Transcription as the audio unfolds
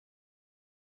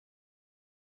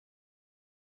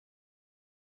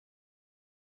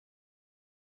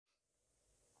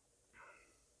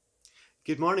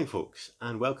Good morning, folks,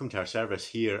 and welcome to our service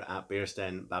here at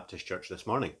Bearsden Baptist Church this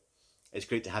morning. It's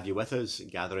great to have you with us,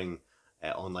 gathering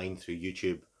online through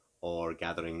YouTube or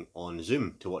gathering on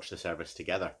Zoom to watch the service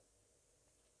together.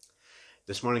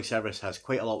 This morning's service has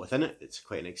quite a lot within it. It's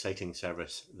quite an exciting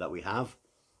service that we have.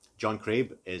 John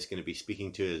Craib is going to be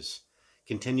speaking to us,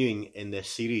 continuing in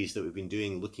this series that we've been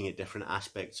doing, looking at different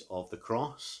aspects of the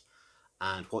cross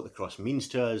and what the cross means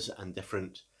to us and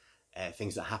different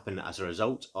things that happen as a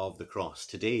result of the cross.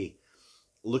 Today,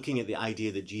 looking at the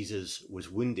idea that Jesus was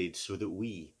wounded so that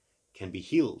we can be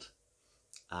healed.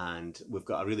 And we've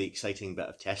got a really exciting bit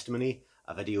of testimony,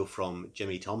 a video from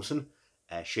Jimmy Thompson,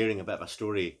 sharing a bit of a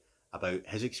story about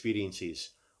his experiences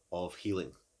of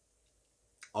healing.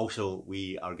 Also,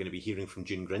 we are going to be hearing from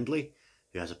June Grindley,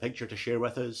 who has a picture to share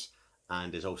with us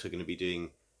and is also going to be doing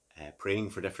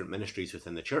praying for different ministries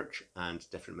within the church and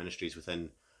different ministries within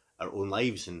our own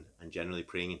lives and generally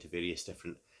praying into various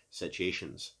different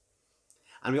situations.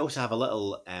 And we also have a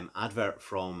little advert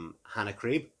from Hannah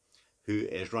Craib, who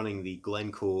is running the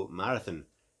Glencoe Marathon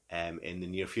in the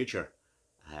near future,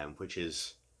 which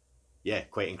is,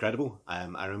 quite incredible. I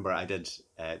remember I did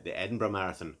the Edinburgh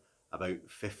Marathon about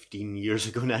 15 years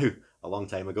ago now, a long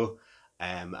time ago.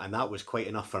 And that was quite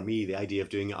enough for me, the idea of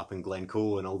doing it up in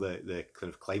Glencoe and all the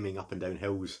kind of climbing up and down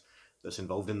hills that's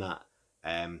involved in that.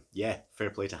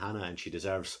 Fair play to Hannah, and she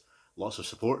deserves lots of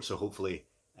support, so hopefully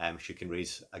she can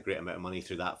raise a great amount of money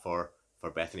through that for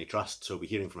Bethany Trust. So we'll be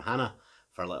hearing from Hannah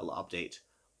for a little update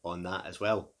on that as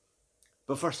well.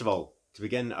 But first of all, to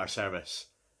begin our service,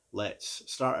 let's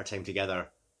start our time together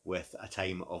with a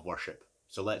time of worship.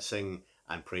 So let's sing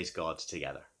and praise God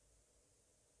together.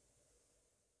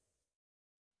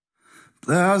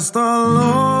 Bless the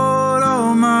Lord,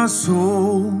 oh my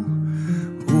soul.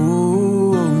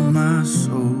 My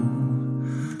soul,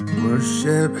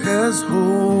 worship His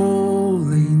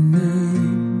holy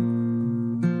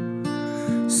name.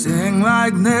 Sing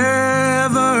like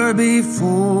never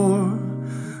before.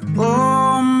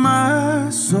 Oh, my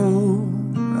soul,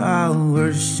 I'll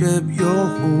worship Your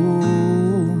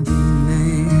holy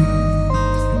name.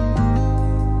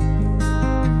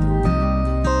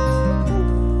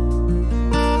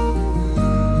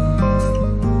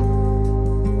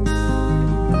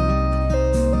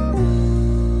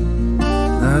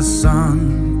 The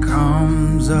sun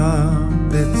comes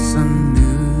up, it's a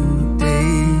new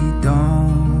day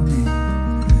dawning.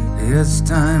 It's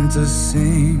time to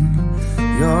sing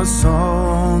Your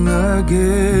song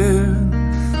again.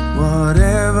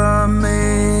 Whatever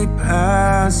may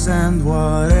pass and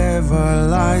whatever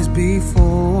lies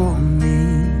before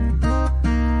me,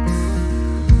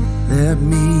 let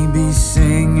me be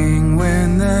singing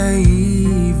when the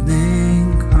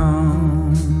evening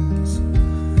comes.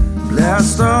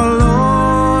 Bless the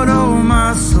Lord, oh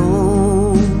my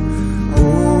soul,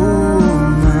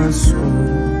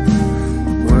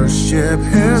 worship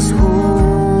His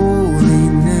holy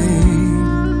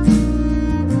name.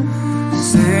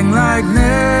 Sing like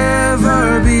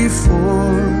never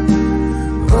before.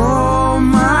 Oh,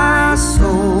 my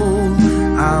soul,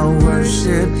 I'll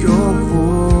worship Your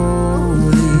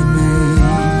holy name.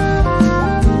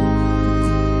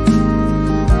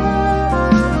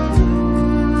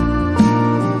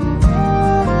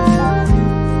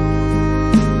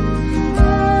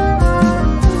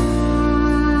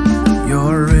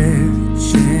 You're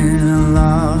rich in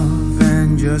love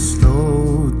and You're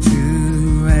slow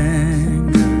to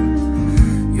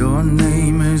anger. Your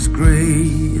name is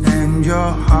great and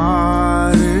Your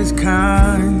heart is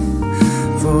kind.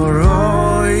 For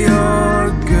all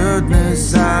Your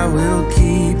goodness I will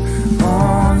keep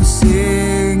on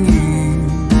singing.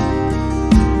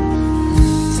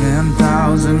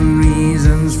 10,000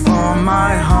 reasons for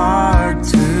my heart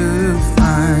to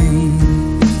find.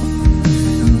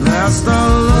 Bless the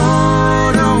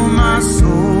Lord, oh my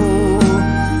soul,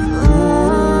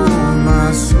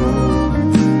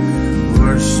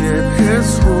 worship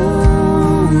His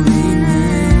holy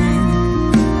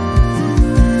name.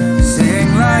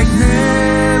 Sing like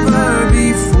never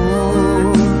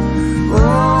before.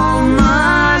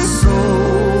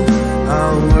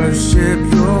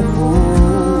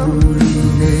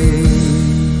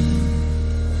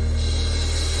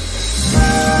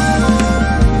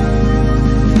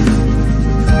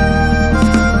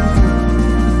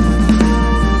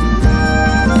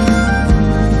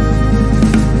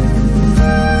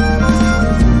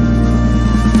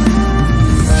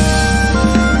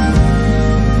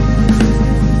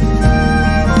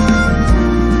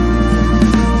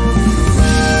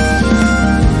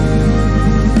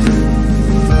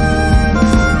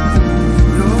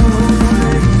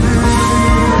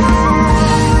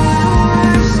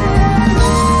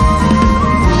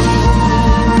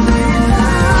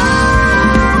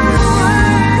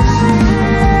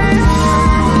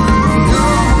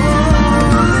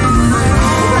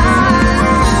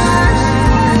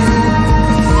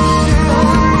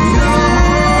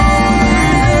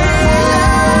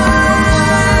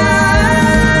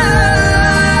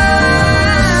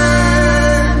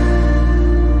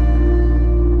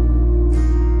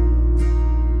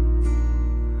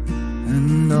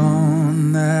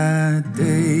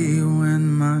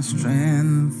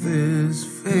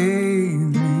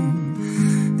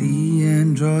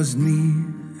 draws near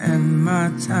and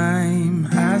my time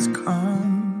has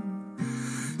come,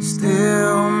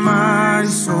 still my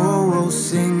soul will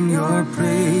sing your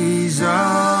praise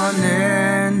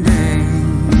unending.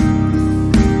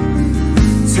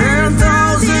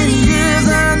 10,000 years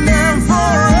and then forevermore.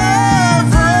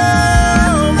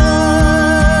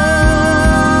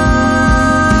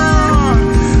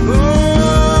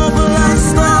 Oh, bless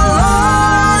the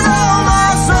Lord, oh my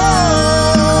soul,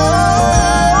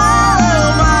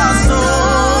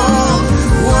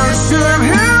 worship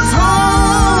His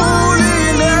holy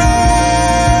name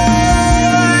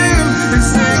and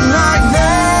sing like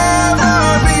never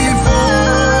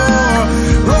before.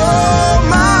 Oh,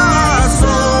 my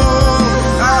soul,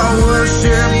 I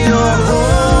worship your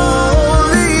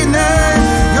holy name,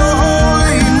 your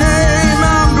holy name. I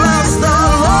bless the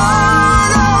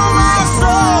Lord, oh my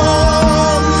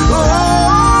soul,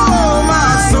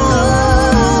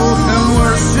 and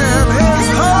worship His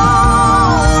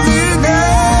holy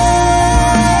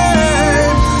name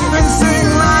and sing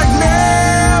like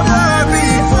never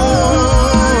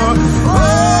before.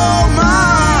 Oh,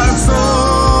 my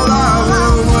soul, I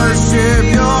will worship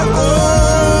your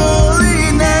holy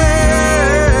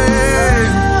name.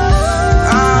 I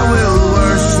will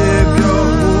worship your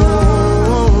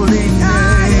holy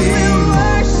name.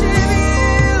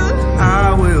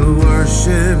 I will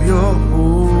worship your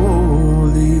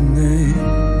holy name.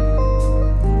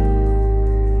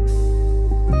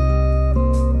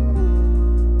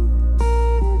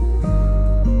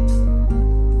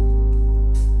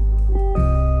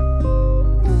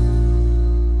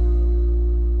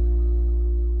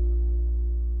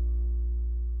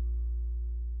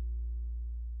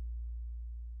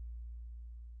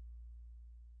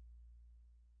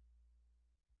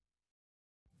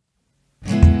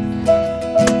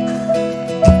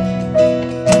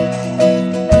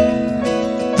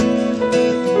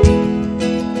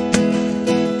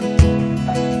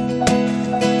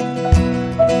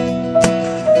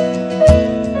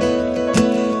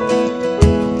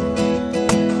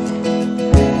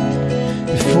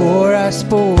 Before I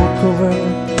spoke a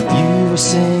word, you were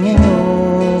singing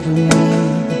over me.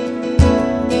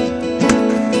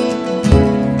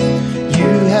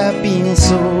 You have been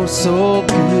so, so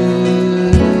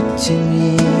good to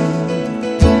me.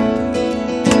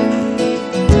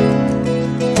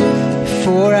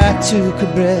 Before I took a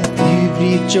breath, you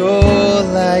breathed your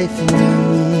life in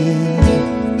me.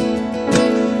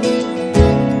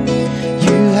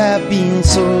 You have been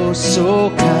so, so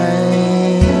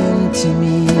kind to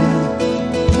me.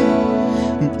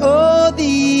 And oh,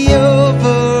 the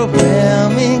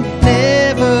overwhelming,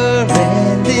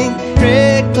 never-ending,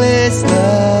 reckless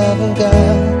love of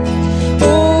God.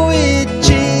 Oh, it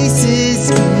chases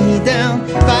me down,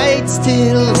 fights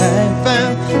till I'm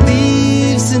found,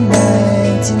 leaves the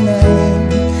 99.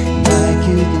 I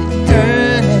couldn't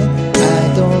earn it, I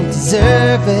don't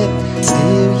deserve it,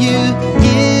 still you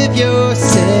give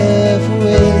yourself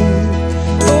away.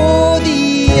 Oh,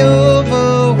 the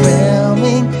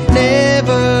overwhelming,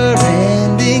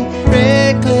 never-ending,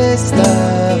 reckless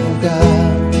love of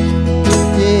God.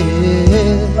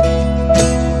 Yeah.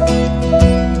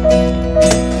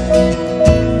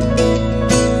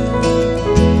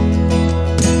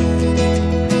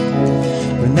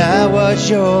 When I was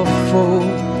your foe,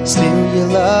 still your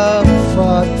love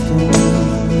fought for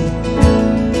me.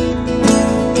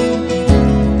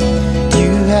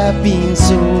 You have been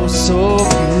so, so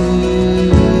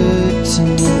good to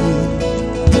me.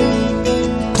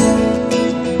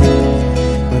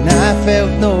 When I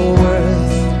felt no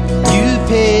worth, you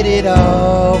paid it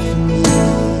all for me.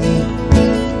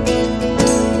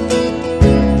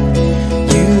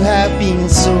 You have been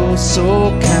so,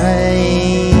 so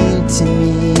kind to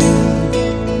me.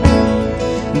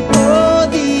 And oh,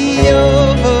 the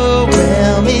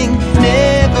overwhelming,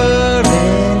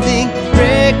 never-ending,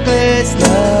 reckless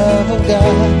love of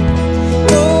God.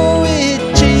 Oh, it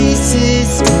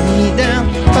chases me down,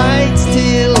 fights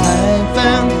till I'm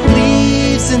found,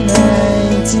 leaves the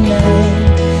 99.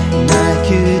 And I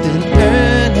couldn't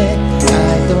earn it, I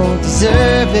don't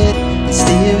deserve it,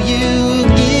 still you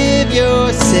give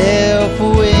yourself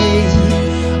away.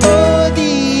 Oh,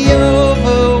 the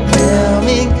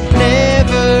overwhelming,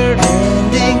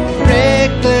 never-ending,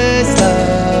 reckless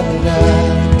love of God.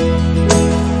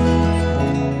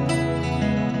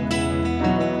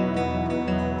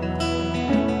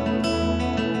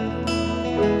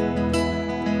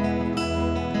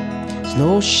 There's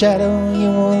no shadow you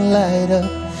won't light up,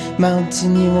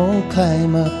 mountain you won't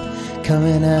climb up,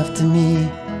 coming after me.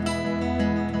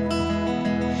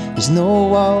 There's no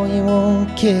wall you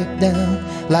won't kick down,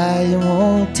 lie you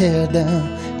won't tear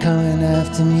down, coming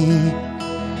after me.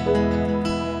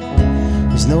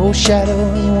 There's no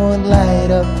shadow you won't light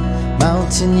up,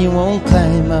 mountain you won't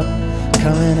climb up,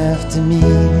 coming after me.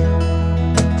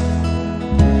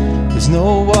 There's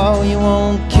no wall you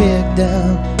won't kick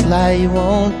down, lie you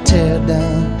won't tear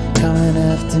down, coming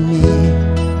after me.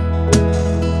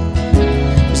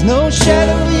 There's no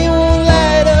shadow you won't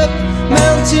light up,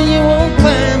 mountain you won't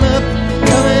climb up,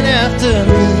 coming after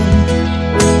me.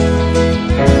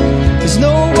 There's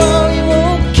no wall you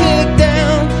won't kick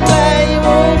down, lie you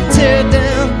won't tear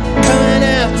down, coming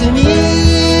after me.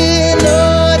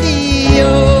 No, the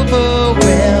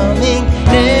overwhelming,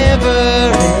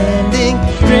 never-ending,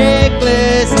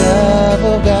 reckless love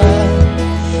of God.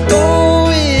 Oh,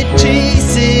 it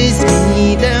chases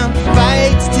me down,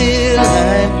 fights till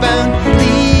I'm found,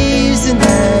 leaves the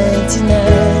 99.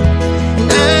 And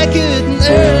I couldn't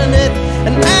earn it,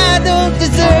 and I don't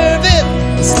deserve it,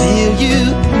 but still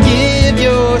you give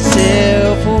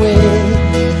yourself away.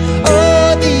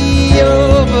 Oh, the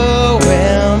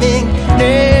overwhelming,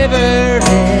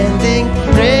 never-ending,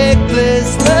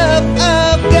 reckless love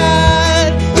of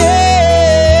God. Yeah.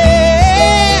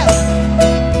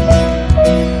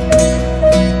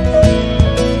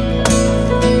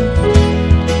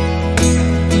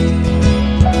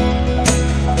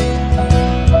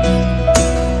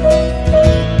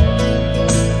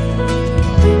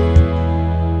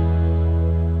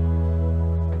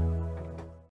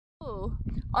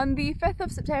 On the 5th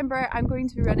of September, I'm going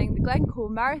to be running the Glencoe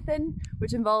Marathon,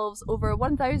 which involves over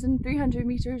 1,300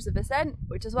 metres of ascent,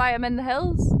 which is why I'm in the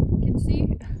hills, you can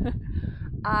see.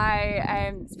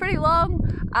 It's pretty long,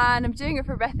 and I'm doing it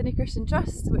for Bethany Christian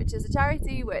Trust, which is a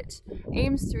charity which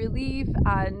aims to relieve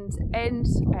and end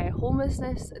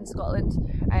homelessness in Scotland.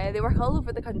 They work all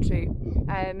over the country.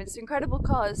 It's an incredible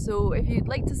cause, so if you'd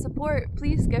like to support,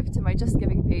 please give to my Just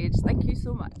Giving page. Thank you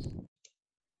so much.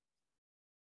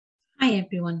 Hi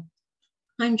everyone,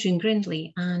 I'm June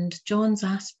Grindley, and John's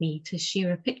asked me to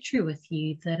share a picture with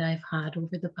you that I've had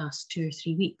over the past 2 or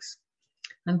 3 weeks.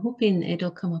 I'm hoping it'll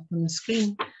come up on the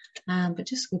screen, but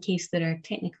just in case there are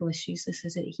technical issues, this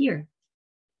is it here.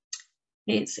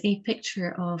 It's a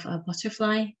picture of a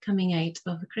butterfly coming out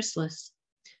of a chrysalis,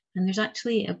 and there's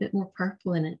actually a bit more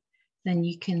purple in it than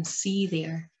you can see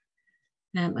there.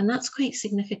 And that's quite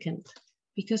significant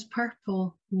because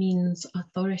purple means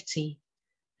authority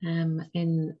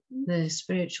in the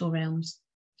spiritual realms.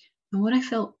 And what I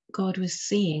felt God was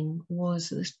saying was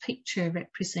that this picture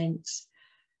represents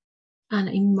an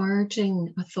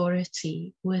emerging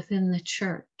authority within the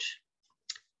church.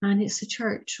 And it's a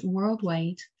church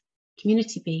worldwide,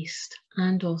 community-based,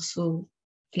 and also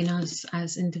in us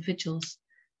as individuals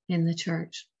in the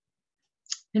church.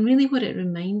 And really what it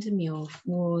reminded me of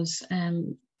was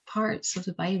parts of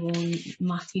the Bible in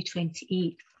Matthew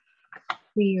 28,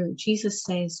 where Jesus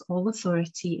says, "All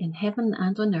authority in heaven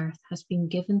and on earth has been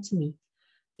given to me.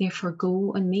 Therefore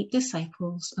go and make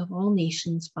disciples of all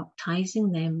nations,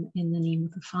 baptizing them in the name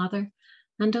of the Father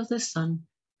and of the Son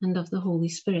and of the Holy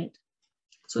Spirit."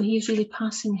 So he is really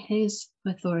passing his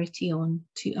authority on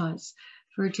to us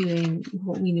for doing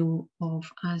what we know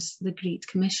of as the Great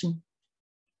Commission.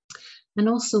 And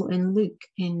also in Luke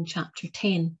in chapter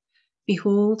 10,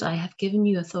 "Behold, I have given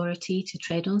you authority to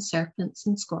tread on serpents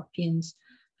and scorpions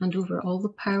and over all the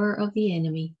power of the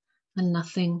enemy, and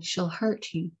nothing shall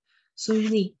hurt you." So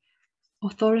really,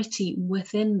 authority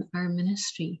within our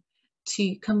ministry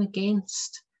to come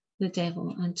against the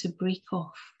devil and to break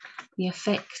off the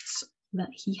effects that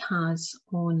he has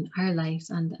on our lives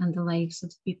and the lives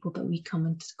of the people that we come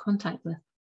into contact with.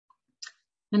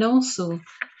 And also,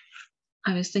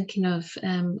 I was thinking of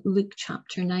Luke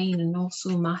chapter 9 and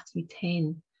also Matthew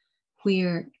 10,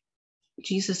 where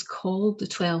Jesus called the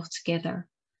 12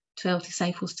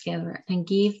 disciples together, and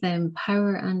gave them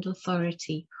power and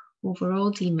authority over all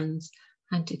demons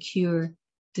and to cure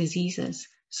diseases.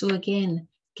 So again,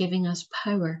 giving us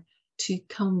power to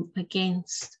come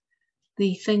against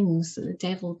the things that the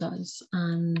devil does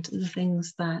and the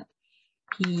things that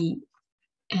he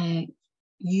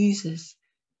uses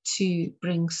to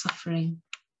bring suffering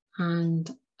and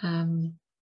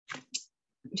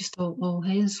just all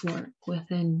his work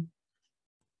within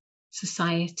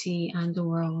society and the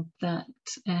world that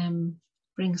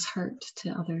brings hurt to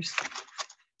others.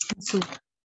 And so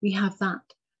we have that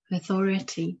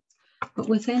authority, but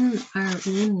within our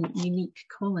own unique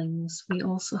callings, we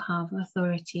also have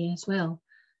authority as well.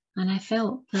 And I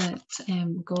felt that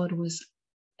God was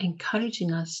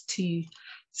encouraging us to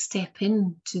step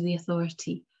into the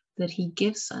authority that he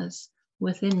gives us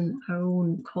within our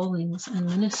own callings and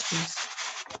ministries.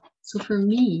 So for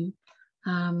me,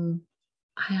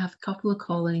 I have a couple of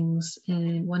callings.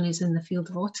 One is in the field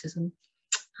of autism,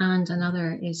 and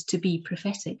another is to be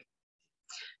prophetic.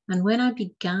 And when I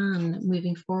began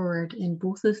moving forward in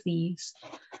both of these,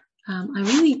 I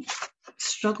really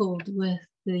struggled with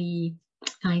the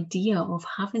idea of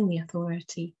having the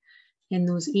authority in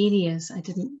those areas. I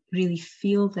didn't really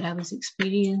feel that I was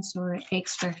experienced or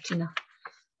expert enough.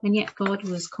 And yet God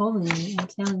was calling me and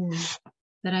telling me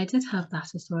that I did have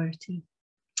that authority.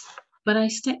 But I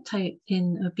stepped out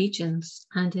in obedience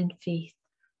and in faith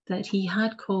that He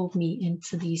had called me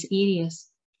into these areas.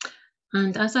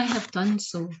 And as I have done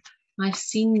so, I've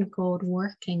seen God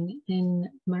working in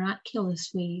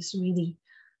miraculous ways, really.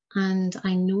 And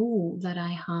I know that I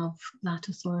have that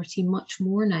authority much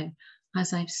more now,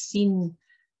 as I've seen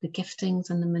the giftings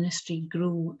and the ministry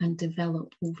grow and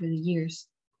develop over the years.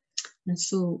 And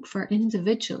so for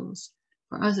individuals,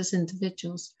 for us as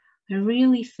individuals, I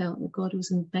really felt that God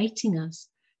was inviting us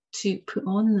to put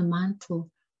on the mantle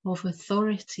of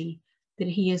authority that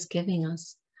He is giving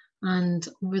us. And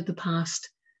over the past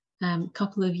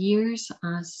couple of years,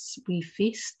 as we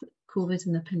faced COVID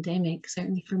and the pandemic,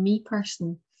 certainly for me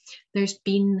personally, there's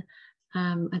been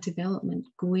a development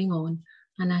going on,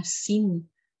 and I've seen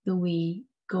the way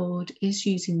God is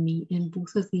using me in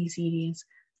both of these areas,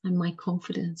 and my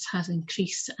confidence has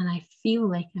increased, and I feel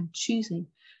like I'm choosing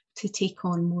to take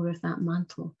on more of that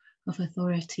mantle of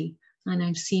authority, and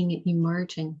I'm seeing it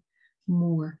emerging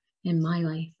more in my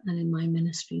life and in my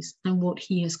ministries and what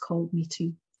He has called me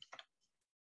to.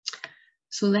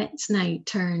 So let's now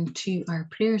turn to our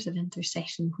prayers of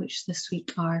intercession, which this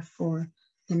week are for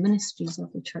the ministries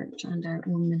of the church and our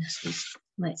own ministries.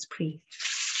 Let's pray.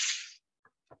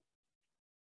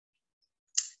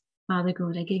 Father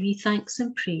God, I give You thanks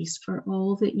and praise for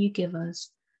all that You give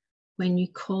us when You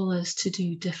call us to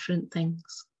do different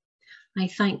things. I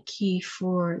thank You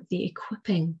for the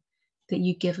equipping that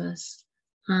You give us,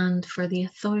 and for the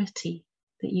authority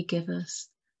that You give us,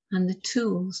 and the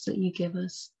tools that You give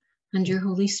us, and Your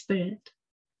Holy Spirit,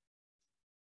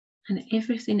 and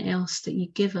everything else that You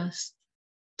give us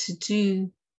to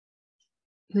do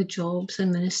the jobs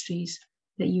and ministries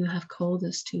that You have called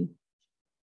us to.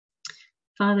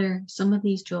 Father, some of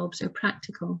these jobs are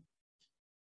practical,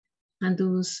 and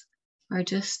those are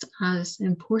just as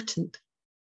important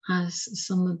as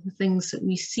some of the things that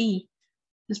we see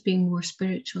as being more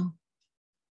spiritual.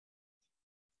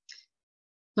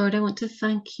 Lord, I want to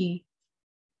thank You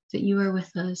that You are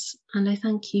with us, and I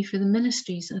thank You for the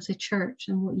ministries of the church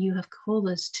and what You have called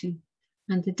us to,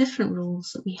 and the different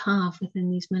roles that we have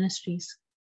within these ministries.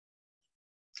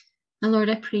 And Lord,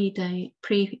 I pray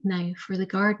now for the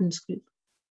Gardens group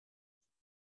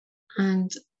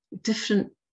and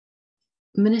different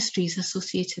ministries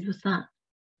associated with that,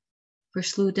 for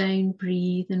Slow Down,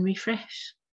 Breathe and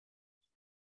Refresh,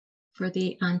 for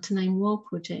the Antonine Wall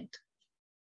Project,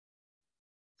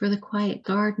 for the Quiet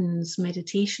Gardens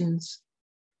meditations,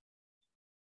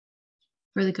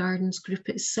 for the Gardens group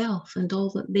itself and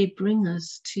all that they bring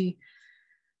us to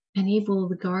enable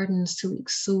the gardens to look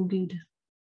so good.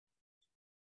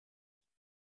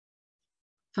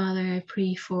 Father, I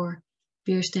pray for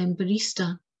Bearsden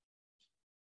Barista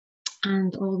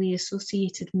and all the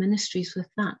associated ministries with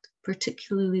that,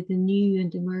 particularly the new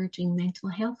and emerging mental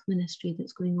health ministry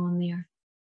that's going on there.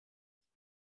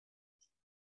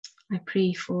 I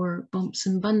pray for Bumps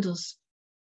and Bundles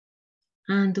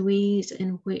and the ways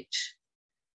in which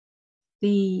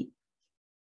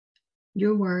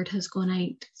Your word has gone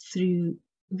out through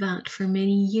that for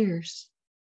many years,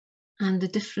 and the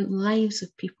different lives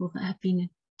of people that have been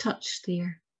touched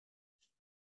there.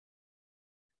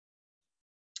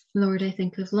 Lord, I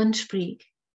think of Lunch Break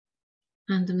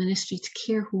and the ministry to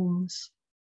care homes,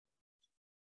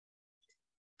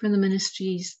 for the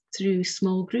ministries through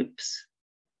small groups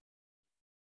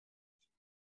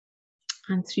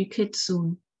and through Kids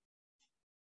Zone,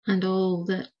 and all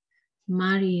that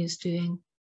Mary is doing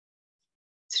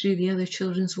through the other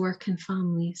children's work and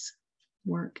families'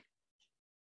 work.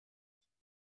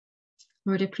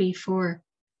 Lord, I pray for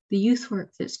the youth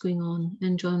work that's going on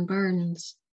in John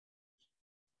Burns.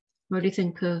 Lord, I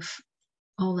think of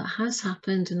all that has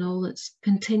happened and all that's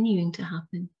continuing to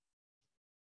happen.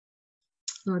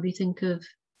 Lord, we think of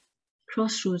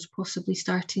Crossroads possibly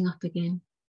starting up again,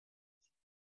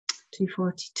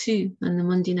 242, and the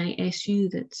Monday night SU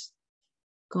that's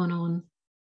gone on.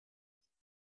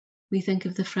 We think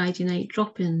of the Friday night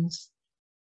drop-ins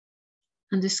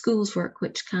and the schools work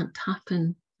which can't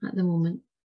happen at the moment.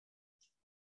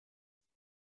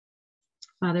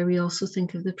 Father, we also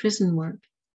think of the prison work,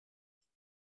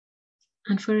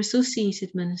 and for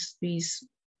associated ministries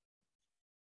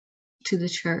to the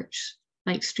church,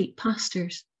 like street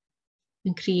pastors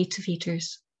and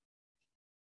creativators.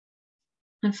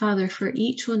 And Father, for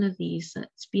each one of these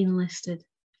that's been listed,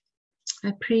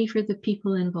 I pray for the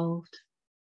people involved.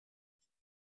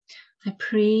 I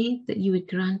pray that you would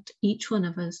grant each one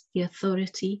of us the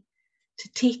authority to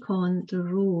take on the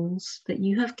roles that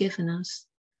you have given us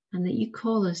and that you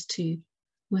call us to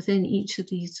within each of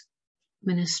these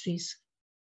ministries.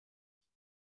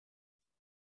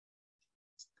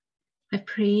 I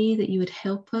pray that you would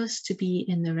help us to be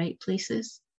in the right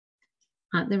places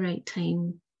at the right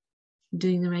time,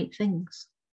 doing the right things.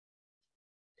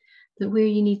 That where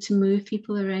you need to move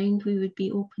people around, we would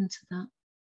be open to that.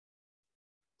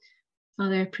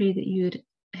 Father, I pray that you would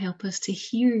help us to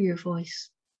hear your voice,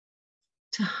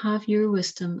 to have your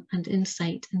wisdom and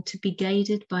insight, and to be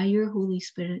guided by your Holy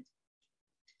Spirit,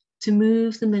 to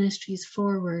move the ministries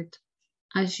forward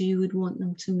as you would want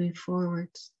them to move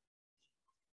forwards.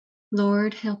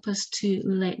 Lord, help us to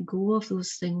let go of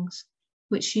those things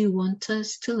which you want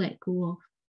us to let go of,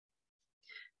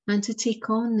 and to take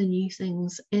on the new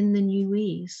things in the new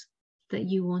ways that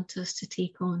you want us to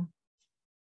take on.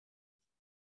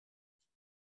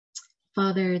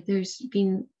 Father, there's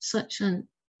been such an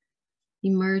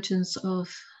emergence of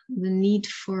the need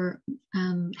for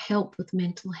help with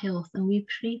mental health, and we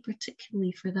pray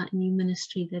particularly for that new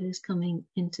ministry that is coming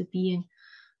into being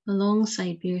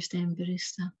alongside Bearsden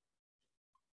Barista.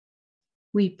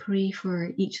 We pray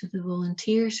for each of the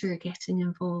volunteers who are getting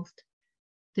involved,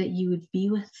 that you would be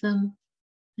with them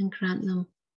and grant them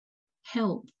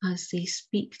help as they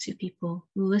speak to people,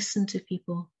 listen to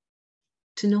people,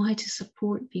 to know how to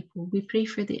support people. We pray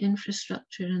for the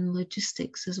infrastructure and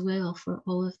logistics as well for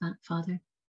all of that, Father.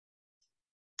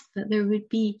 That there would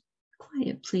be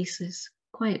quiet places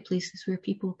where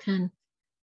people can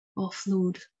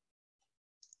offload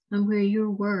and where your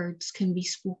words can be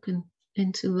spoken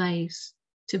into lives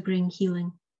to bring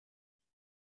healing.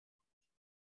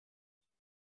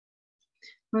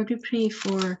 Lord, we pray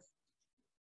for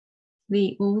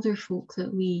the older folk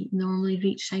that we normally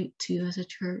reach out to as a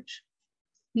church.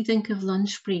 We think of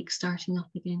lunch break starting up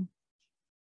again.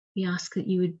 We ask that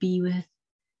you would be with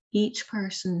each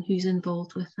person who's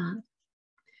involved with that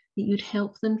you'd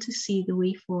help them to see the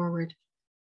way forward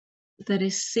that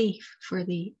is safe for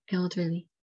the elderly.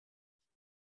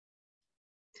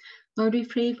 Lord, we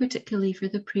pray particularly for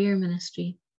the prayer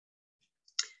ministry,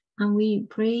 and we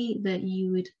pray that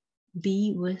you would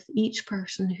be with each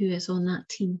person who is on that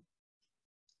team,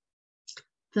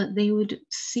 that they would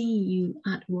see you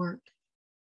at work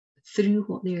through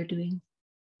what they are doing.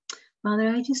 Father,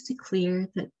 I just declare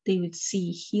that they would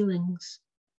see healings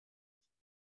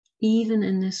even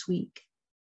in this week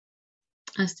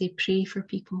as they pray for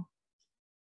people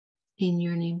in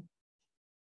your name.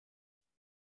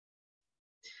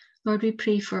 Lord, we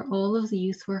pray for all of the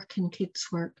youth work and kids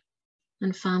work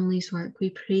and families work. We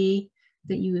pray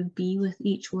that you would be with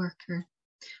each worker,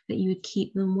 that you would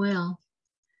keep them well,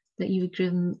 that you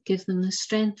would give them the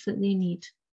strength that they need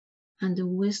and the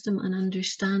wisdom and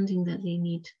understanding that they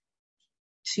need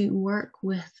to work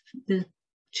with the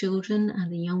children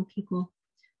and the young people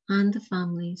and the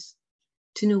families,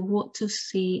 to know what to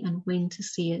say and when to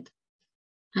say it,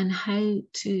 and how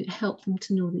to help them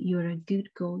to know that you are a good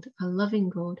God, a loving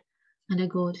God, and a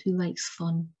God who likes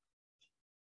fun.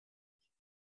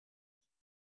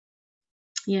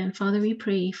 Yeah, and Father, we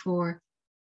pray for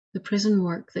the prison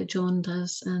work that John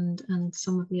does and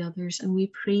some of the others, and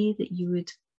we pray that you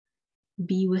would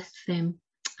be with them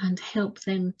and help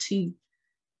them too,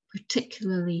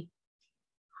 particularly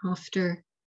after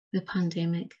the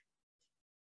pandemic.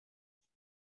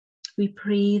 We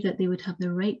pray that they would have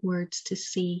the right words to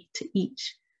say to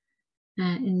each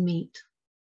inmate.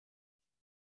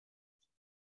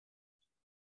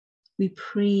 We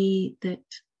pray that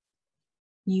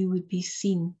you would be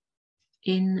seen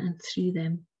in and through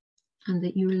them, and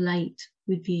that your light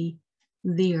would be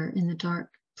there in the dark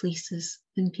places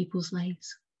in people's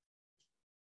lives.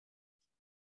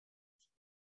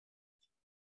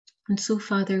 And so,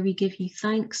 Father, we give you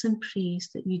thanks and praise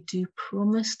that you do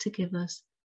promise to give us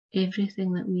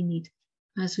everything that we need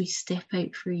as we step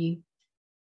out for you.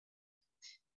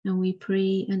 And we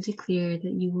pray and declare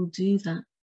that you will do that,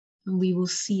 and we will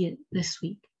see it this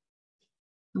week.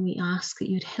 And we ask that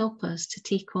you'd help us to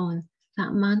take on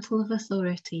that mantle of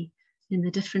authority in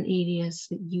the different areas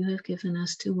that you have given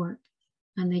us to work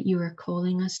and that you are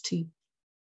calling us to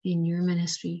in your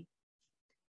ministry.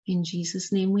 In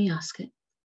Jesus' name we ask it.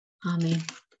 Amen.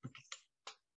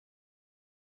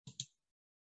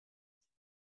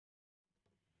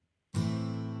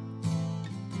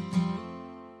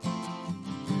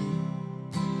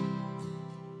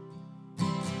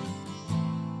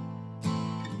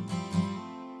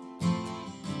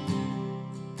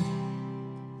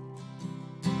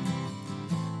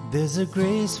 There's a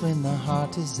grace when the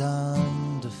heart is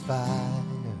under fire,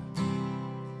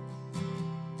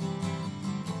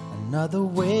 another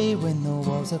way when the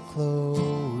walls are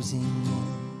closing in.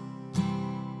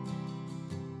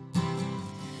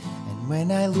 And when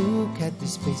I look at the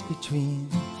space between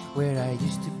where I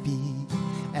used to be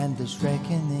and this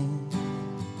reckoning,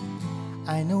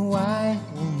 I know I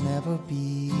will never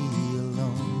be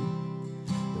alone.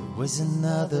 There was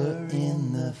another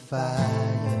in the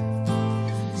fire,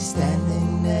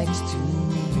 standing next to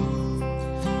me.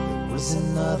 There was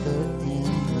another in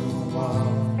the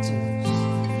waters,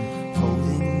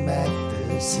 holding back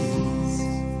the seas.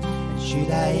 And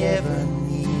should I ever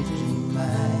need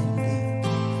reminding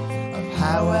of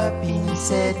how I've been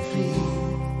set free,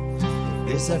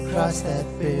 there is a cross that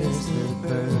bears the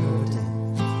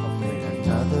burden of when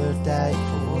another died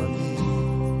for me.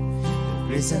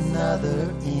 There is another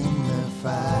in the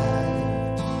fire.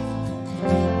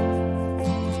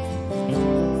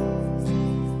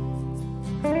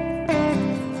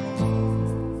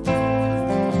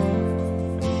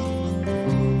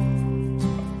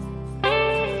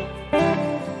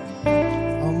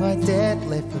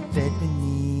 Left for dead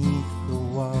beneath the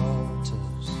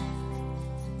waters.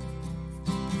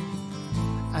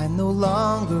 I'm no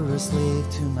longer a slave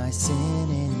to my sin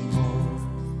anymore.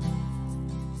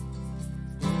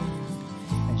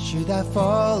 And should I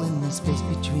fall in the space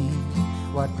between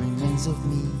what remains of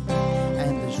me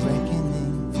and this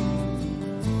reckoning,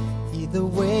 either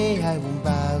way I won't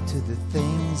bow to the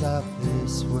things of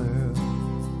this world.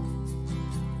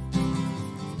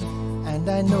 And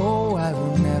I know I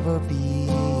will never be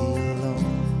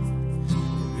alone.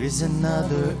 There is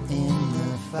another in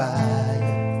the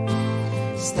fire,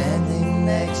 standing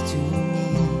next to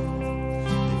me.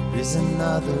 There is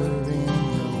another in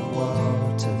the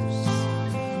waters,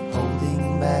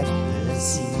 holding back the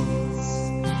seas.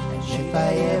 And if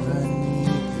I ever need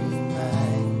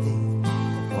reminding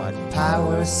of what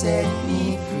power set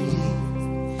me free,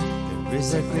 there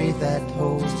is a grave that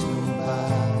holds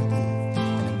nobody.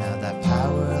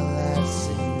 Power lies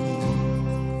in me.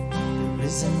 There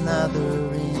is another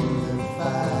in the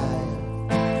fire.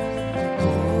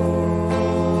 Oh,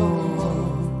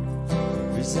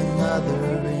 there is another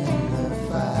in the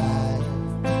fire.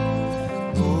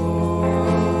 Oh,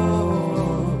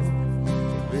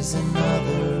 there is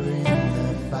another in the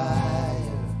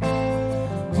fire.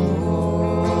 Oh,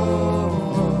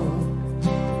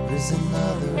 there is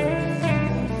another in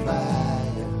the fire.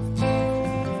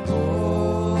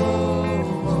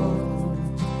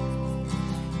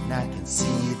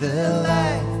 See the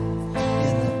light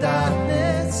in the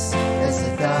darkness as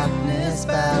the darkness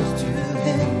bows to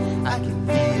him. I can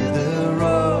hear the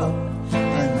roar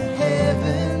in the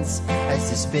heavens as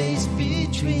the space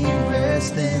between wears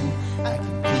thin. I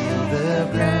can feel the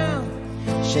ground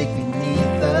shake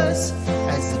beneath us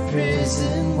as the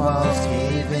prison walls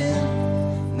cave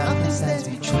in. Nothing stands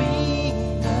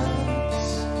between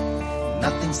us.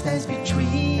 Nothing stands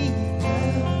between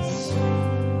us.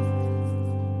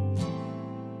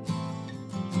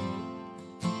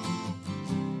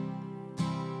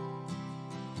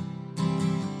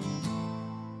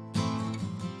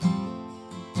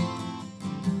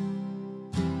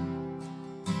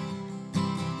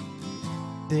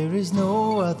 There is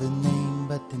no other name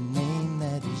but the name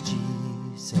that is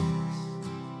Jesus.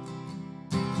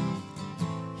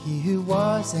 He who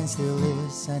was and still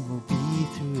is and will be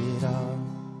through it all.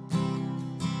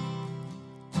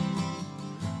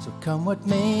 So come what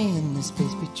may in the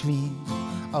space between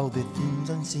all the things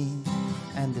unseen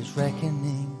and this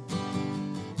reckoning,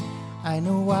 I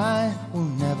know I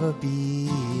will never be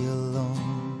alone.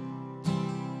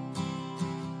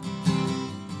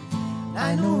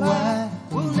 I know I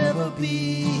will never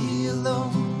be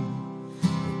alone.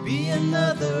 There'll be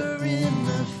another in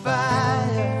the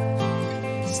fire,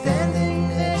 standing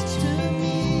next to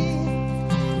me.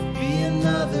 There'll be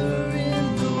another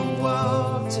in the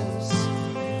waters,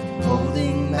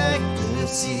 holding back the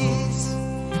seas.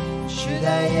 Should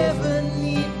I ever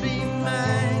need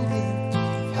reminding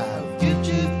how good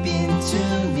you've been to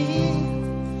me,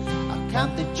 I'll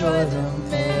count the joy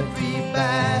from every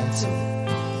battle,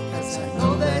 I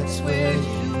know that's where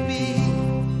you'll be.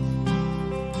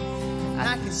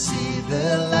 I can see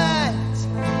the light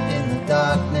in the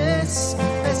darkness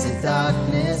as the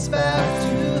darkness bows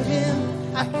to him.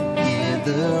 I can hear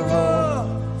the roar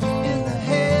in the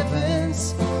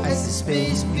heavens as the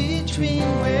space between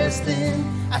wears thin.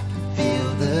 I can feel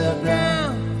the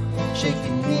ground shake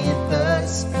beneath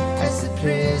us as the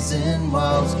prison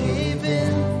walls cave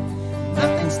in.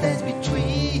 Nothing stands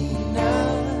between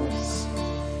us.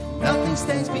 Nothing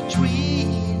stands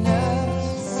between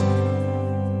us.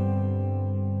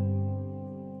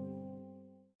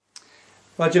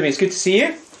 Well, Jimmy, it's good to see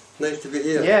you. Nice to be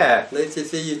here. Yeah. Nice to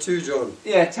see you too, John.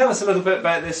 Yeah, tell us a little bit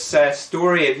about this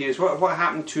story of yours. What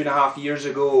happened 2.5 years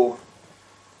ago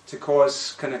to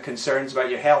cause kind of concerns about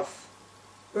your health?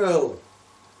 Well,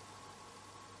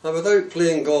 I was out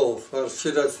playing golf, or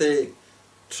should I say,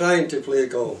 trying to play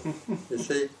golf, you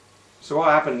see. So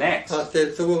what happened next? I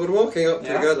said, so we were walking up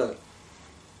together,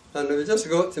 and we just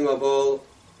got to my ball,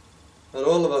 and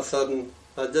all of a sudden,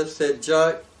 I just said,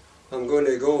 Jack, I'm going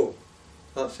to go.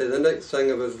 I said, the next thing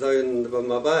I was down with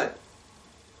my back.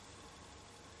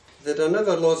 I said, I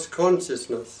never lost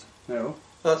consciousness. No.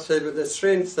 I said, but the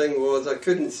strange thing was I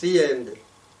couldn't see anything.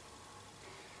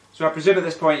 So I presume at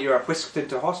this point you were whisked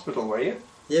into hospital, were you?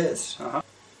 Yes. Uh-huh.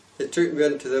 They took me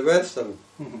into the Western.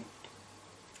 Mm-hmm.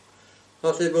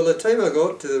 I said, well, the time I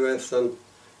got to the Western,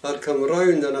 I'd come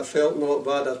round and I felt not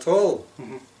bad at all.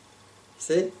 Mm-hmm.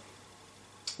 See?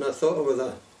 And I thought,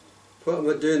 what am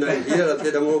I doing out here? I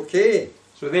said, I'm okay.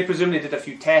 So they presumably did a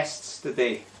few tests, did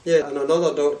they? Yeah, and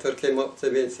another doctor came up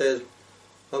to me and said,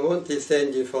 I want to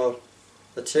send you for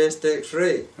a chest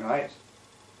x-ray. Right.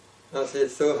 I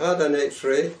said, so I had an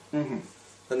x-ray, Mm-hmm.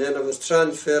 and then I was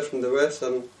transferred from the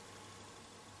Western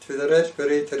to the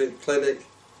respiratory clinic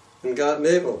in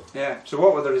Gartnavel. Yeah. So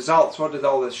what were the results? What did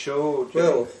all this show? Jimmy?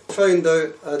 Well, found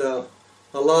out I had a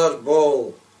large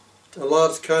ball, a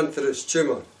large cancerous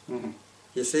tumour, Mm-hmm.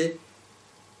 you see,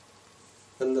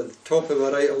 in the top of my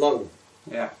right lung.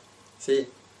 Yeah. See,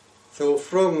 so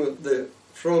from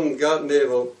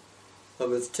Gartnavel, I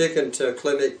was taken to a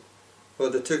clinic where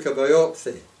they took a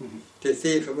biopsy to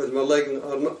see if it was malignant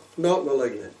or not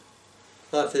malignant.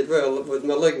 I said, well, it was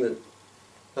malignant.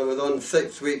 I was on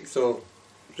 6 weeks of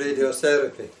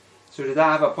radiotherapy. So did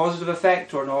that have a positive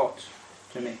effect or not,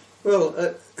 Jimmy?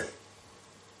 Well,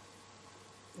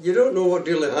 you don't know what's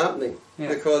really happening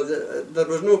because there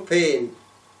was no pain.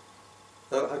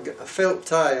 I felt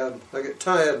tired. I get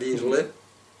tired easily.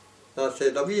 I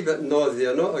said a wee bit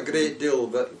nausea, not a great deal,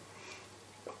 but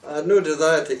I had no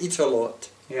desire to eat a lot.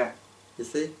 Yeah. You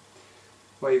see?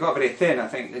 Well, you got very thin, I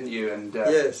think, didn't you? And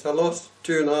yes, I lost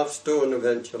 2.5 stone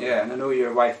eventually. yeah, and I know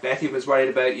your wife Betty was worried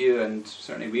about you, and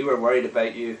certainly we were worried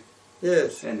about you.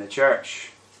 Yes. In the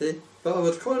church. See, but I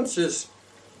was conscious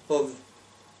of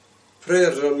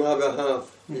prayers on my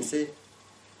behalf. You see,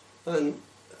 and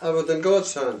I was in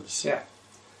God's hands. Yeah.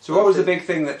 So what was the big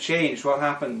thing that changed? What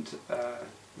happened?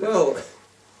 Well,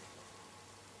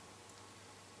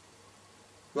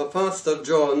 my pastor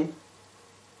John,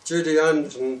 Judy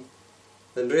Anderson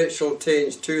and Rachel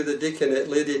Taines, two of the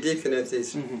lady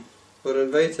deaconesses, were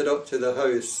invited up to the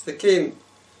house. They came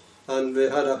and we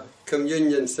had a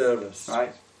communion service.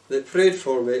 Right. They prayed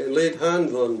for me and laid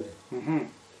hands on me.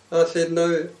 I said,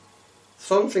 now,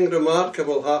 something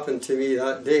remarkable happened to me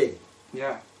that day.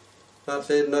 Yeah. I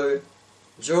said, now,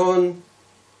 John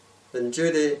and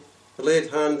Judy laid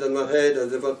hands on my head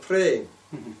as they were praying.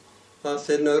 I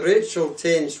said, now Rachel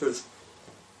Taines was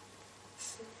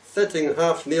sitting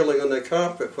half kneeling on the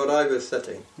carpet where I was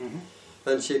sitting,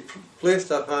 and she placed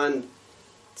her hand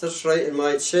just right in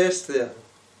my chest there.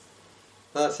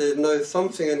 I said, now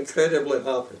something incredibly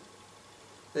happened.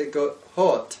 It got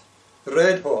hot,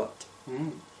 red hot,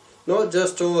 not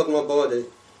just over my body,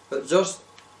 but just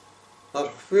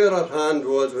where her hand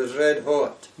was red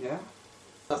hot. Yeah.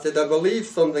 I said, I believe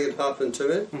something had happened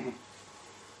to me.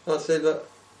 I said, but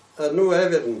I had no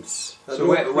evidence.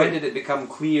 So when did it become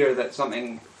clear that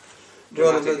something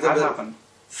dramatic had happened?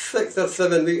 6 or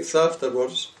 7 weeks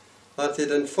afterwards. I said,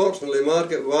 unfortunately,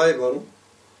 Margaret Wyburn,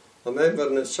 a member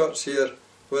in the church here,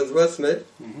 was with me.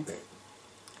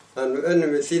 And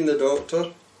when we seen the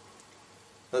doctor,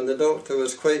 and the doctor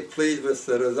was quite pleased with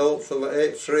the results of my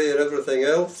x-ray and everything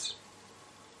else,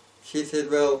 she said,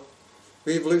 well,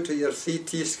 we've looked at your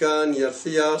CT scan, your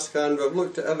CR scan, we've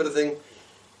looked at everything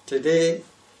today,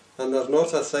 and there's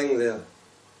not a thing there.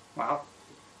 Wow.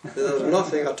 There's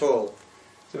nothing at all.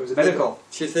 So it was a miracle.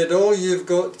 She said, all you've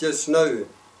got just now,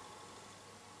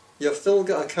 you've still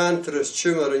got a cancerous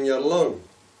tumour in your lung,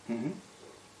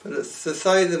 but it's the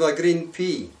size of a green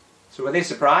pea. So were they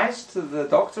surprised, the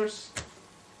doctors?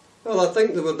 Well, I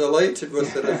think they were delighted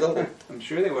with the result. I'm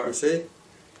sure they were. You see?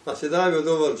 I said, I was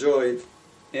overjoyed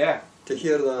to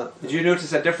hear that. Did you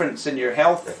notice a difference in your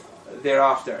health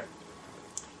thereafter?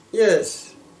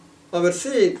 Yes. I would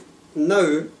say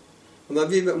now I'm a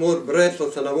wee bit more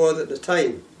breathless than I was at the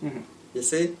time. You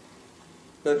see?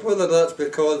 Now whether that's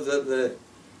because that the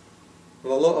a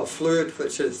lot of fluid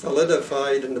which is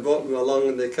solidified in the bottom of my lung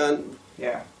and they can't,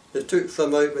 they took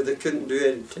some out but they couldn't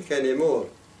take any more.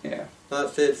 Yeah. I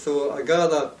said, so I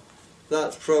gather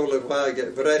that's probably why I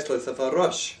get breathless if I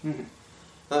rush.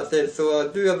 I said, so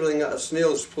I do everything at a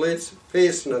snail's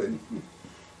pace now, and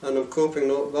I'm coping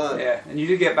not bad. Yeah, and you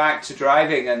did get back to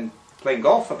driving and playing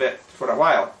golf a bit for a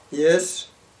while. Yes.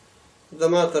 As a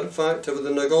matter of fact, I was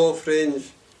in a golf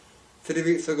range 3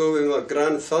 weeks ago with my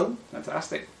grandson.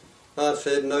 Fantastic. I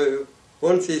said, now,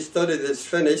 once his studies is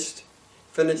finished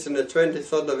on the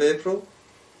 23rd of April,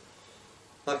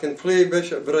 I can play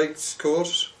Bishop Bright's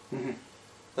course,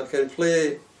 I can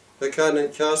play the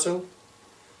Cannon Castle,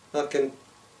 I can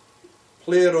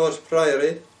play Ross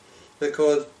Priory,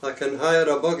 because I can hire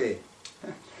a buggy.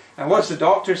 And what's the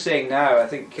doctor saying now? I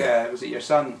think, was it your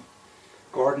son,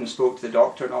 Gordon, spoke to the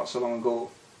doctor not so long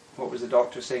ago. What was the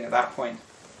doctor saying at that point?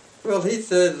 Well, he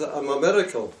says that I'm a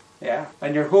miracle. Yeah,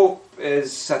 and your hope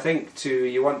is, I think,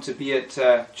 you want to be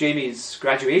at Jamie's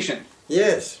graduation.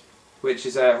 Yes. Which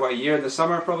is, what, a year in the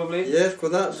summer, probably? Yes,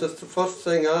 because that's just the first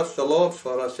thing I asked the Lord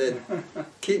for. I said,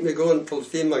 keep me going till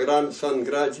see my grandson's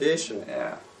graduation.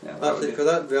 Yeah. I said, because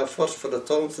that'd be a first for the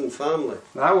Thompson family.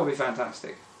 That will be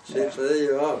fantastic. So there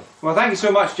you are. Well, thank you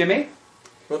so much, Jimmy.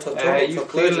 Not at all. You've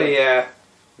clearly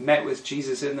met with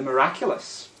Jesus in the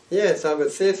miraculous. Yes, I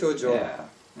would say so, John. Yeah,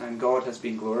 and God has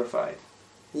been glorified.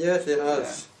 Yes, He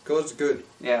has. Yeah. God's good.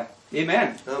 Yeah.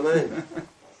 Amen. Amen.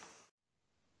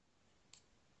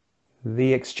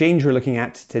 The exchange we're looking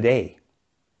at today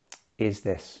is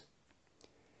this.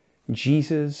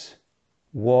 Jesus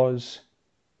was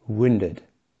wounded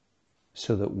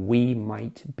so that we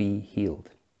might be healed.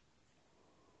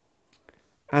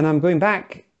 And I'm going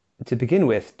back to begin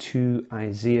with to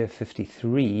Isaiah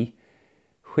 53,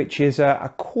 which is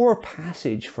a core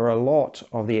passage for a lot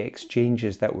of the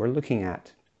exchanges that we're looking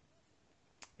at.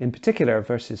 In particular,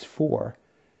 verses 4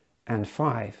 and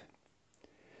 5.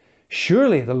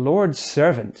 Surely the Lord's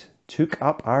servant took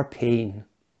up our pain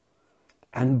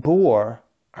and bore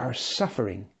our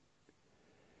suffering.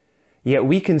 Yet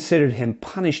we considered him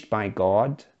punished by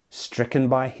God, stricken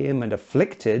by him and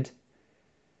afflicted,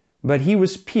 but he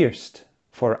was pierced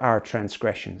for our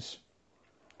transgressions.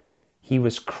 He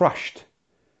was crushed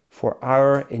for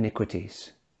our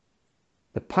iniquities.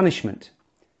 The punishment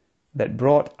that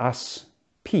brought us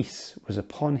peace was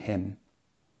upon him,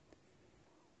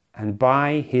 and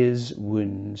by his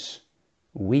wounds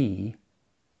we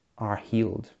are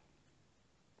healed.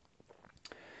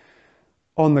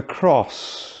 On the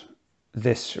cross,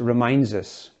 this reminds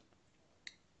us,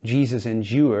 Jesus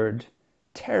endured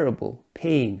terrible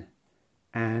pain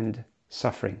and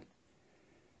suffering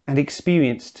and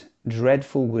experienced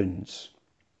dreadful wounds.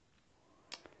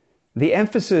 The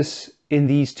emphasis in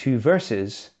these two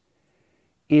verses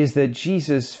is that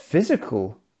Jesus'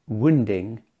 physical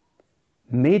wounding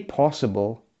made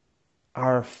possible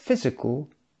our physical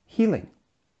healing.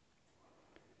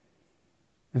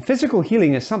 And physical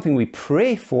healing is something we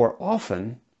pray for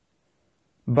often,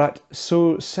 but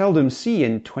so seldom see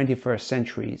in 21st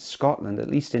century Scotland, at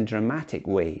least in dramatic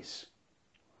ways.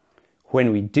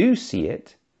 When we do see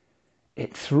it,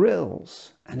 it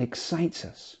thrills and excites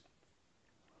us.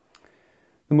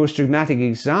 The most dramatic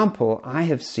example I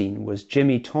have seen was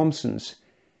Jimmy Thompson's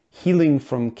healing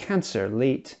from cancer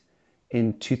late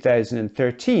in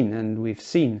 2013, and we've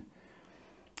seen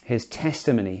his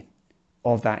testimony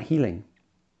of that healing.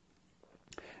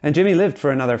 And Jimmy lived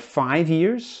for another 5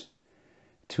 years.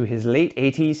 To his late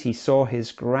 80s, he saw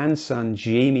his grandson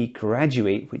Jamie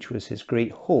graduate, which was his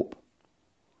great hope.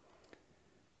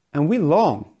 And we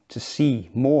long to see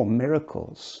more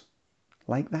miracles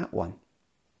like that one.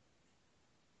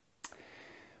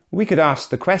 We could ask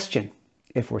the question,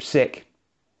 if we're sick,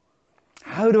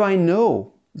 how do I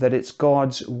know that it's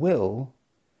God's will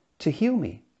to heal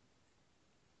me?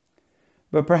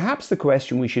 But perhaps the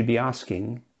question we should be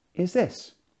asking is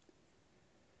this: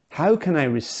 how can I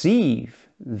receive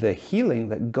the healing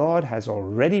that God has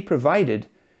already provided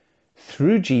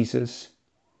through Jesus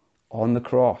on the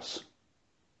cross?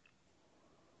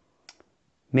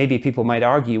 Maybe people might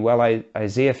argue, well,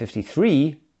 Isaiah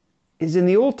 53 is in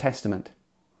the Old Testament,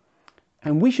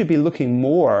 and we should be looking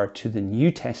more to the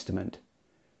New Testament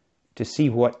to see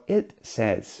what it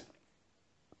says.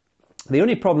 The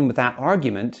only problem with that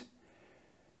argument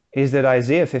is that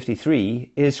Isaiah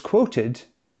 53 is quoted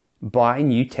by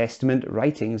New Testament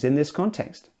writings in this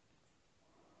context.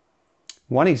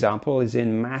 One example is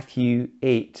in Matthew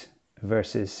 8,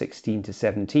 verses 16 to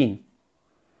 17.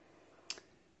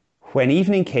 When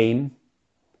evening came,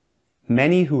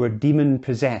 many who were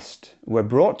demon-possessed were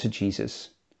brought to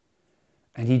Jesus,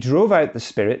 and he drove out the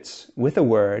spirits with a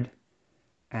word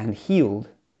and healed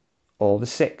all the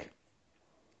sick.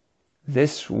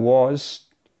 This was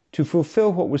to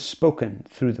fulfill what was spoken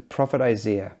through the prophet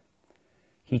Isaiah.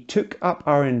 He took up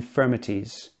our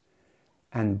infirmities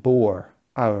and bore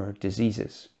our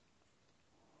diseases.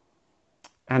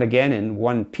 And again in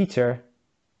 1 Peter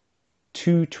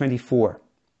 2:24,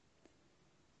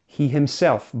 he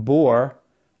himself bore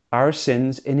our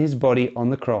sins in his body on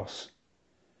the cross,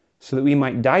 so that we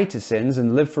might die to sins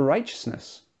and live for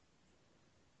righteousness.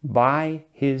 By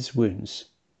his wounds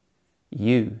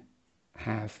you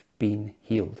have been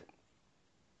healed.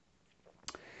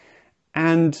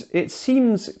 And it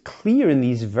seems clear in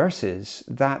these verses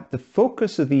that the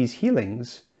focus of these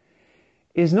healings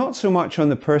is not so much on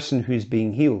the person who's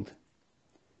being healed,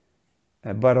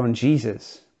 but on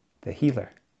Jesus, the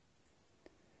healer.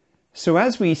 So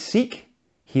as we seek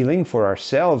healing for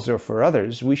ourselves or for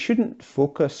others, we shouldn't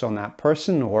focus on that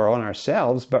person or on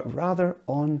ourselves, but rather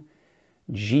on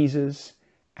Jesus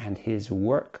and his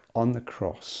work on the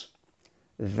cross.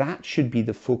 That should be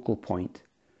the focal point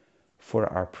for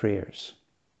our prayers.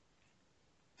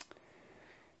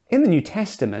 In the New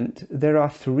Testament, there are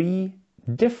 3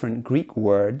 different Greek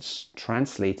words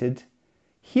translated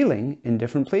healing in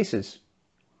different places.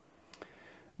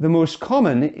 The most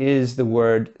common is the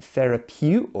word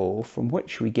therapeuo, from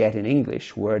which we get in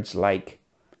English words like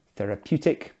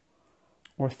therapeutic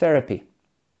or therapy.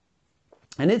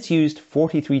 And it's used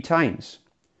 43 times,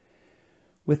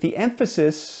 with the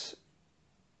emphasis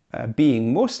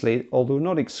being mostly, although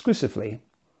not exclusively,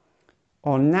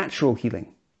 on natural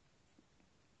healing.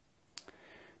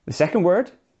 The second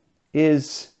word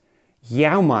is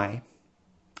yaomai,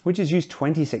 which is used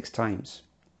 26 times,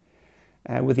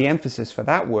 with the emphasis for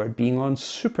that word being on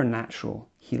supernatural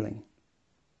healing.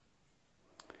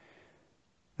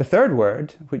 The third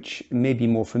word, which may be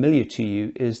more familiar to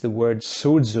you, is the word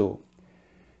sozo,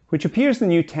 which appears in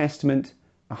the New Testament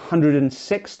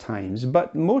 106 times,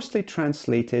 but mostly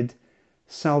translated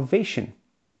salvation.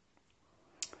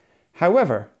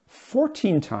 However,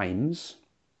 14 times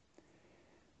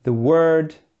the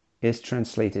word is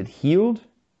translated healed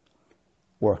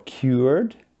or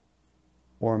cured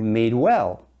or made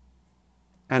well,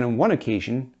 and on one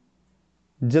occasion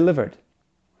delivered.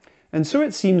 And so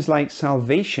it seems like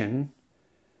salvation,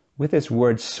 with this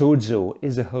word sozo,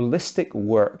 is a holistic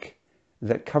work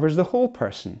that covers the whole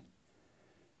person,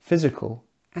 physical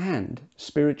and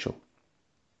spiritual.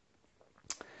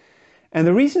 And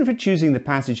the reason for choosing the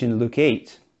passage in Luke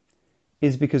 8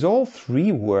 is because all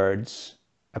 3 words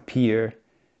appear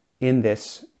in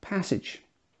this passage.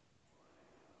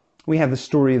 We have the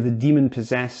story of the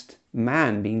demon-possessed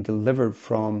man being delivered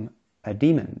from a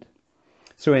demon.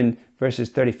 So in verses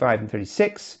 35 and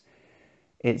 36,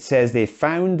 it says, they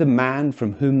found the man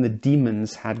from whom the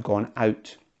demons had gone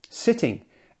out, sitting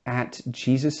at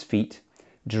Jesus' feet,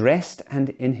 dressed and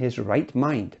in his right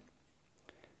mind,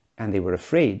 and they were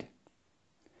afraid.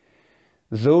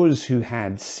 Those who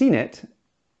had seen it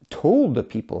told the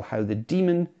people how the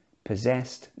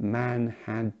demon-possessed man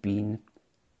had been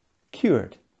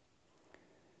cured.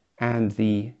 And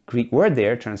the Greek word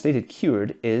there, translated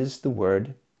cured, is the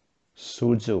word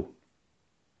sozo.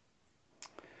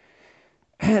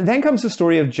 And then comes the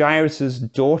story of Jairus'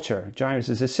 daughter. Jairus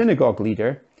is a synagogue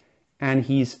leader, and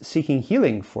he's seeking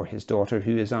healing for his daughter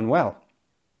who is unwell.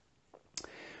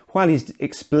 While he's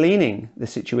explaining the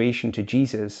situation to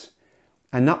Jesus,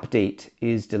 an update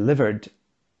is delivered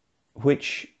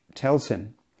which tells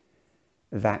him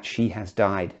that she has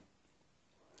died.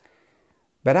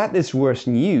 But at this worst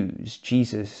news,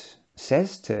 Jesus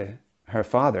says to her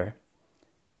father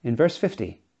in verse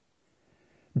 50,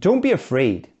 don't be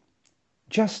afraid,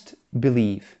 just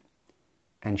believe,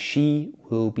 and she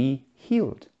will be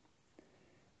healed.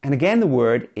 And again the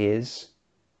word is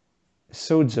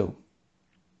sozo.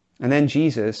 And then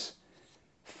Jesus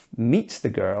meets the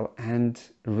girl and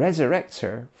resurrects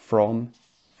her from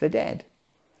the dead.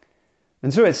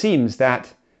 And so it seems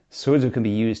that sozo can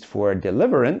be used for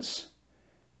deliverance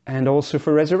and also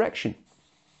for resurrection.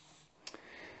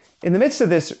 In the midst of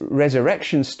this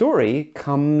resurrection story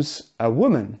comes a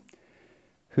woman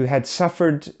who had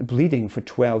suffered bleeding for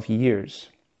 12 years.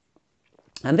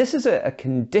 And this is a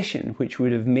condition which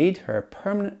would have made her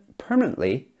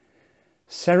permanently,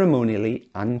 ceremonially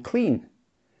unclean,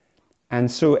 and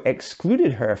so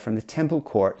excluded her from the temple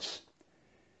courts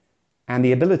and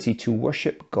the ability to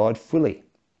worship God fully.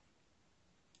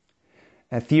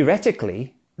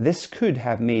 Theoretically, this could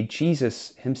have made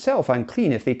Jesus himself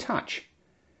unclean if they touch.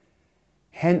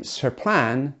 Hence her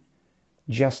plan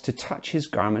just to touch his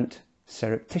garment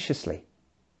surreptitiously.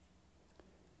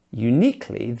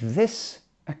 Uniquely, this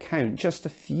account, just a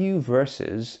few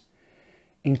verses,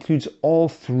 includes all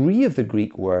 3 of the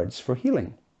Greek words for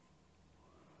healing.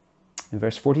 In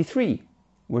verse 43,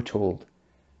 we're told,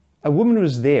 a woman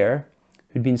was there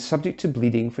who'd been subject to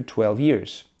bleeding for 12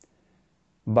 years.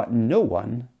 but no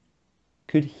one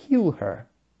could heal her.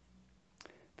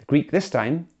 The Greek this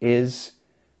time is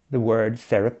the word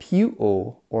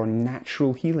therapeuo, or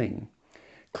natural healing.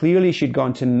 Clearly she'd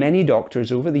gone to many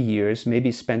doctors over the years,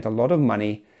 maybe spent a lot of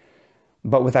money,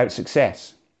 but without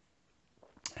success.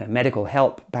 Medical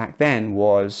help back then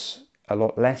was a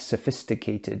lot less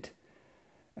sophisticated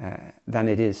than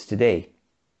it is today.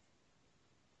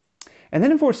 And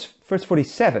then in verse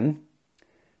 47,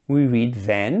 we read,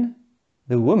 "Then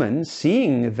the woman,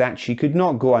 seeing that she could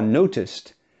not go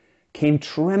unnoticed, came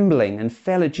trembling and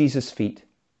fell at Jesus' feet.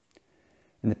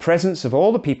 In the presence of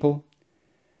all the people,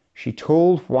 she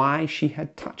told why she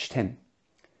had touched him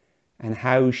and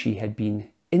how she had been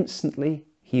instantly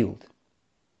healed."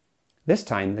 This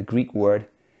time the Greek word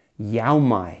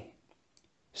yaumai,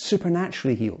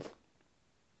 supernaturally healed.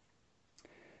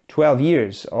 12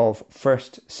 years of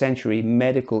first century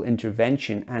medical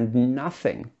intervention and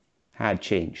nothing had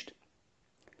changed.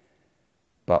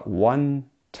 But one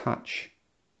touch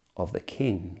of the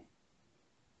King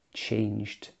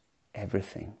changed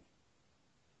everything.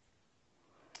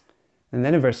 And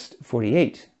then in verse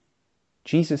 48,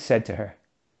 Jesus said to her,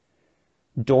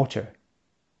 "Daughter,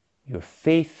 your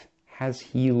faith has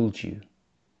healed you.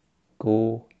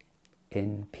 Go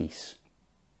in peace."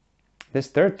 This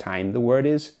third time, the word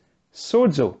is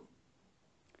sozo,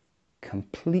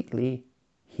 completely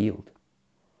healed.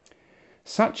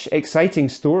 Such exciting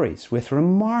stories with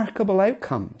remarkable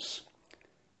outcomes,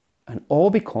 and all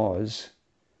because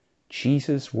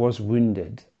Jesus was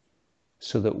wounded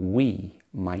so that we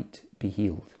might be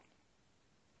healed.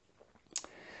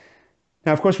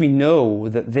 Now, of course, we know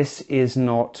that this is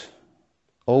not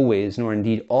always, nor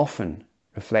indeed often,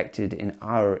 reflected in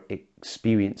our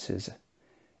experiences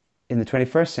in the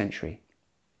 21st century.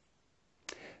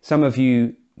 Some of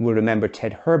you will remember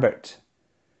Ted Herbert,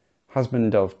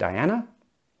 husband of Diana,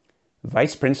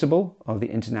 vice principal of the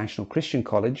International Christian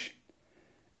College,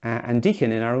 and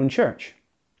deacon in our own church.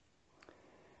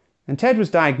 And Ted was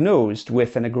diagnosed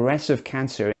with an aggressive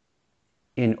cancer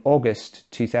in August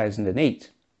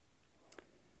 2008.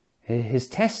 His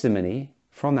testimony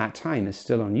from that time is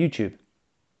still on YouTube.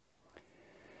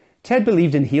 Ted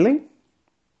believed in healing,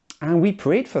 and we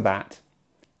prayed for that,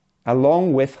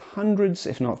 along with hundreds,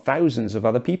 if not thousands, of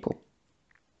other people.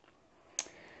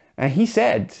 He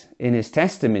said in his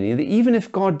testimony that even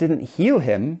if God didn't heal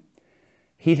him,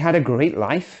 he'd had a great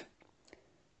life,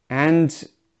 and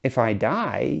if I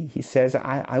die, he says,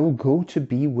 I will go to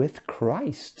be with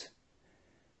Christ,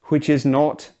 which is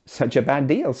not such a bad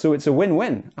deal. So it's a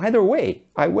win-win. Either way,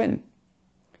 I win.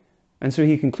 And so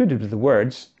he concluded with the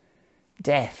words,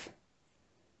 "Death,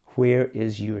 where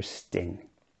is your sting?"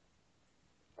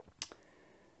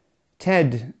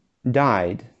 Ted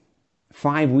died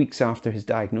 5 weeks after his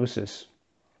diagnosis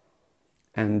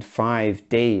and 5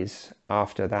 days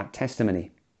after that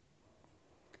testimony.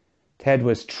 Ted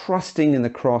was trusting in the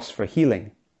cross for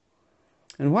healing.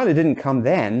 And while it didn't come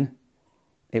then,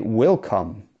 it will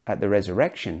come at the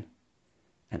resurrection.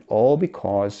 And all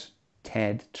because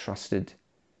Ted trusted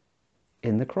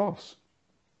in the cross.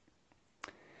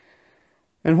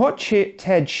 And what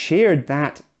Ted shared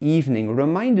that evening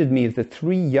reminded me of the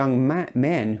 3 young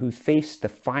men who faced a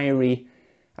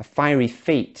fiery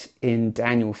fate in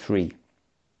Daniel 3,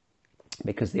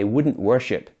 because they wouldn't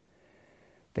worship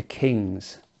the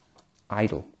king's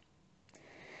idol.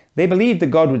 They believed that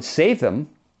God would save them,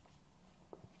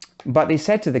 but they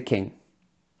said to the king,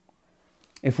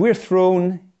 "If we're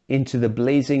thrown into the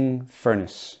blazing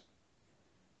furnace,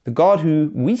 the God who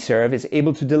we serve is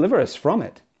able to deliver us from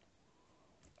it,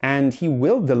 and he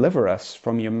will deliver us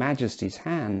from your majesty's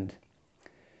hand.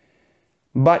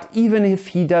 But even if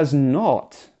he does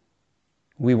not,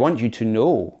 we want you to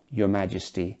know, your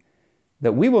majesty,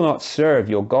 that we will not serve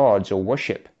your gods or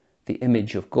worship the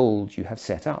image of gold you have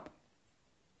set up."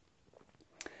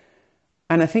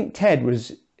 And I think Ted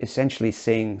was essentially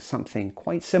saying something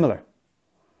quite similar.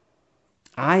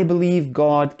 I believe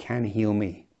God can heal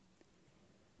me,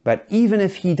 but even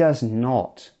if he does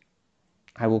not,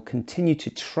 I will continue to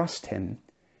trust him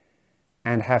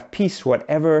and have peace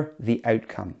whatever the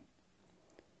outcome.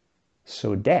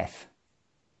 So death,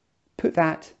 put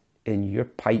that in your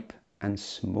pipe and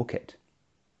smoke it.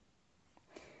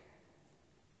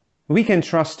 We can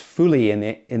trust fully in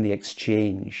the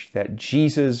exchange that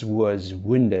Jesus was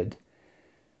wounded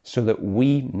so that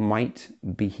we might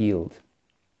be healed.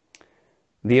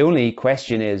 The only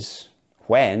question is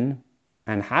when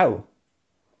and how.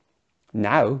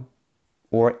 Now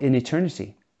or in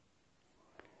eternity.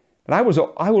 But I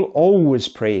will always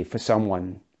pray for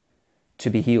someone to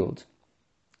be healed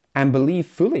and believe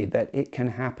fully that it can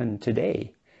happen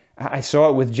today. I saw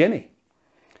it with Jimmy.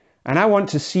 And I want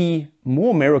to see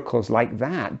more miracles like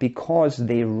that because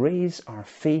they raise our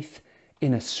faith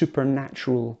in a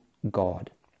supernatural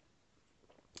God.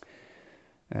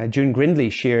 June Grindley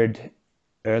shared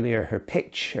earlier her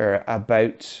picture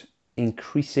about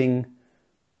increasing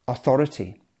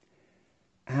authority.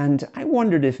 And I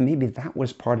wondered if maybe that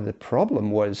was part of the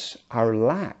problem, was our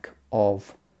lack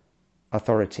of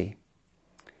authority.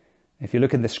 If you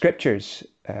look in the scriptures,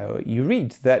 you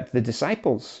read that the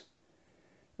disciples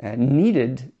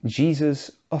needed Jesus'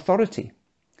 authority.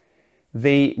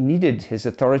 They needed his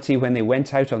authority when they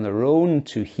went out on their own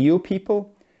to heal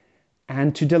people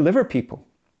and to deliver people.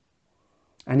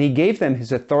 And he gave them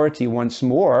his authority once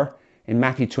more in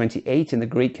Matthew 28 in the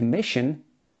Great Commission,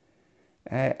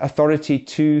 authority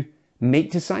to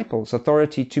make disciples,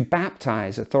 authority to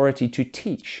baptize, authority to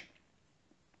teach.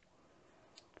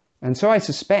 And so I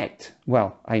suspect,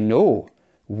 well, I know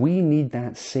we need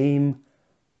that same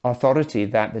authority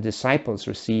that the disciples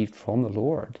received from the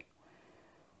Lord.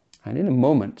 And in a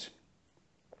moment,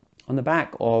 on the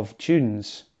back of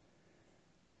June's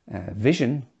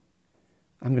vision,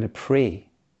 I'm going to pray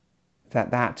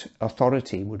that that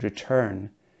authority would return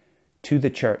to the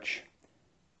church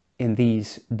in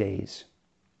these days.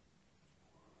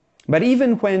 But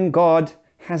even when God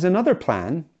has another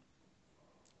plan,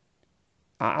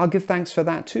 I'll give thanks for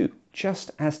that too,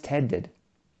 just as Ted did.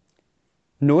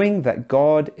 Knowing that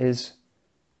God is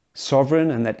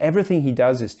sovereign and that everything he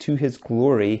does is to his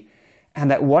glory,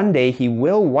 and that one day he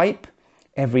will wipe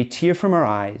every tear from our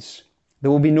eyes.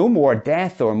 There will be no more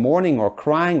death or mourning or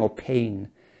crying or pain,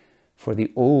 for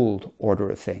the old order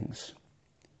of things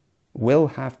will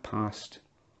have passed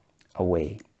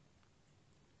away.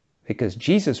 Because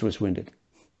Jesus was wounded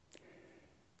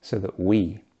so that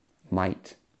we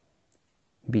might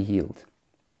be healed.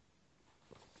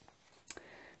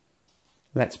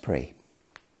 Let's pray.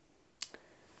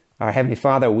 Our Heavenly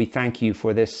Father, we thank you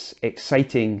for this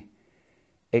exciting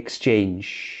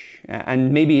exchange.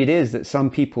 And maybe it is that some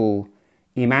people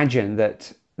imagine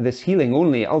that this healing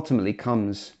only ultimately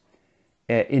comes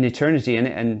in eternity,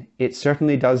 and it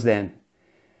certainly does then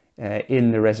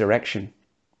in the resurrection.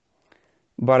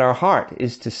 But our heart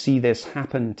is to see this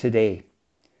happen today,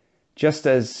 just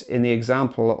as in the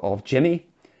example of Jimmy,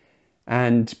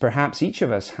 and perhaps each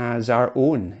of us has our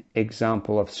own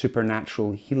example of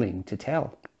supernatural healing to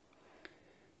tell.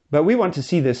 But we want to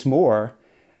see this more,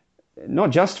 not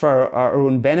just for our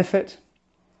own benefit,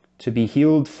 to be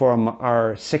healed from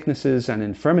our sicknesses and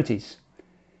infirmities,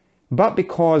 but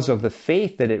because of the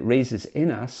faith that it raises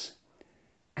in us,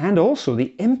 and also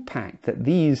the impact that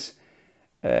these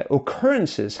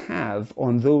occurrences have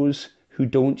on those who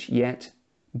don't yet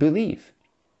believe.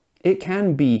 It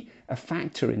can be a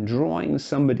factor in drawing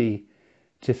somebody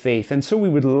to faith. And so we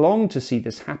would long to see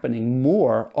this happening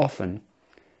more often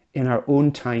in our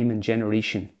own time and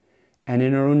generation and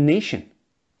in our own nation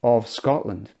of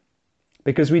Scotland.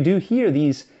 Because we do hear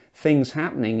these things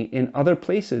happening in other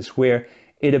places where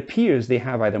it appears they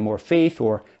have either more faith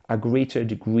or a greater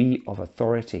degree of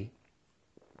authority.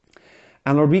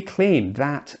 And Lord, we claim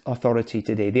that authority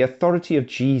today, the authority of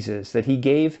Jesus that he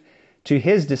gave to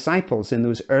his disciples in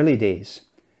those early days.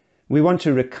 We want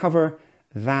to recover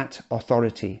that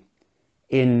authority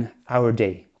in our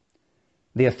day.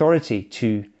 The authority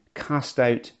to cast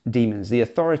out demons, the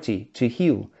authority to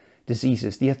heal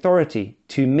diseases, the authority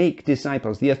to make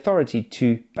disciples, the authority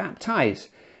to baptize,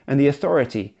 and the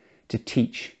authority to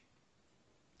teach.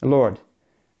 Lord,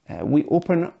 we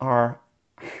open our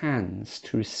hands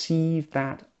to receive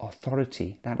that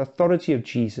authority of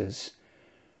Jesus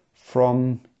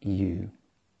from you.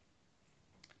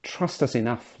 Trust us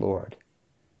enough, Lord,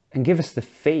 and give us the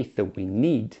faith that we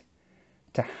need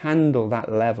to handle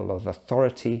that level of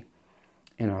authority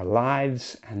in our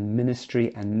lives and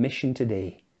ministry and mission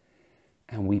today.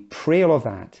 And we pray all of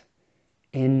that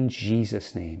in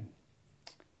Jesus' name.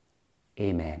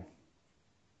 Amen.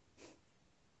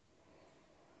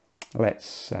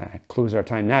 Let's close our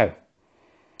time now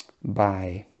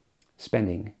by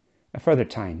spending a further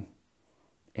time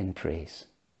in praise.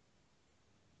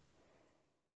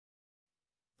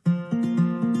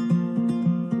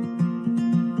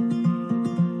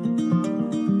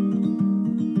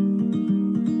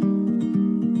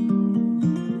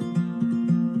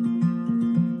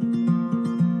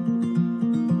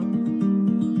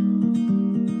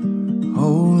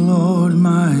 Oh Lord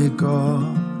my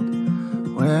God,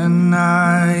 when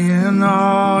I in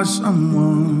awesome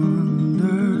wonder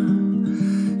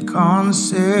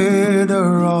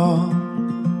consider all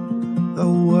the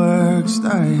works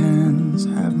thy hands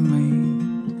have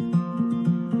made,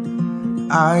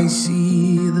 I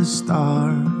see the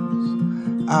stars,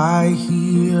 I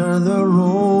hear the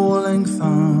rolling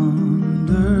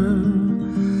thunder,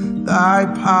 thy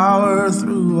power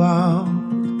throughout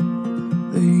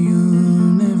the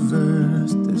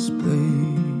universe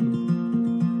displayed.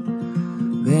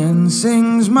 Then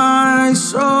sings my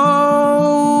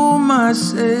soul, my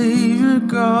Savior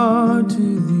God,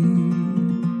 to thee.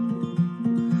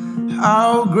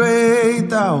 How great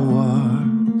thou art,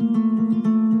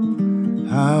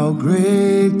 how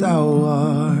great thou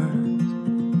art.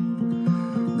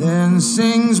 Then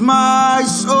sings my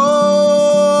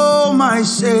soul, my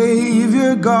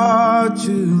Savior God,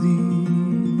 to thee.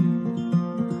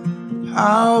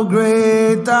 How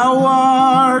great thou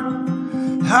art,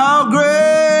 how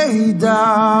great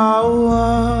thou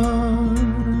art.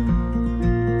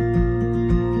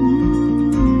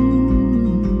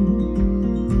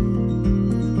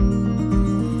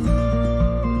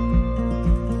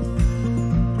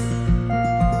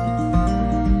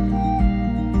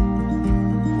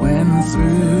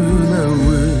 Through the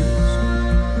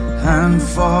woods and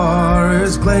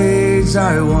forest glades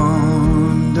I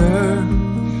wander,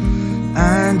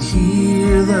 and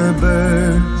hear the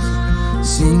birds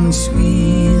sing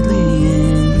sweetly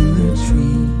in the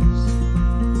trees.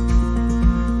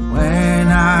 When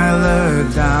I look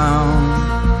down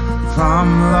from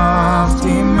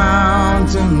lofty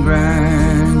mountain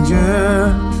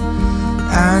grandeur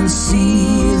and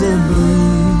see the blue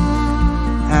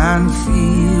and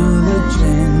feel the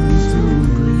gentle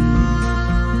breeze,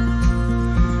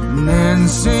 and then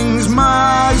sings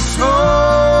my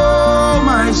soul,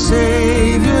 my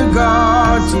Savior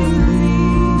God, to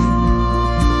thee.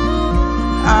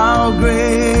 How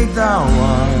great thou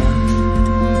art,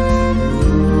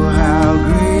 oh, how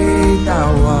great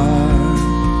thou art.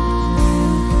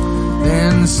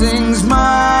 Then sings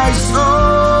my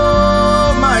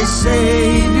soul, my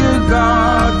Savior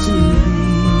God, to thee.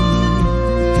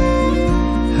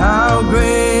 How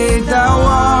great thou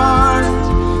art,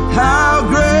 how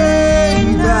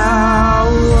great thou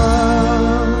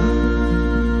art.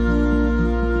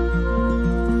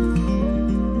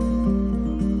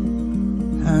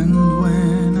 And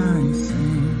when I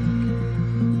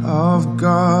think of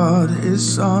God, his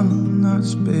Son not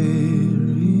sparing,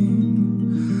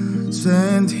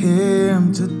 sent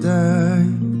him to die,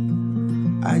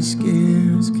 I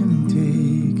scarce can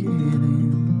take it in.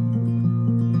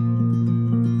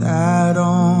 That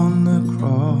on the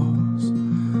cross,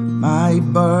 my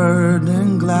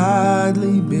burden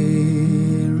gladly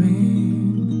bearing,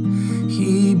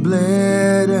 he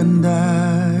bled and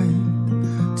died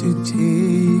to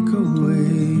take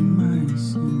away my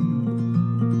sin.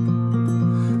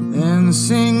 Then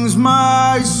sings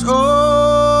my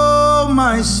soul,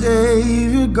 my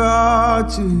Savior God,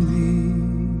 to thee.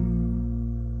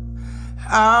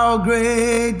 How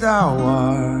great thou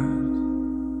art,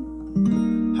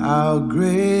 how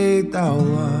great thou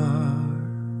art.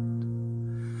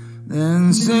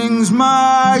 Then sings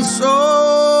my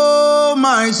soul,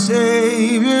 my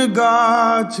Savior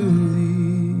God, to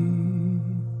thee.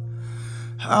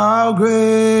 How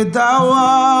great thou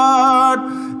art,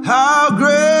 how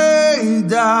great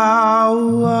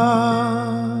thou art.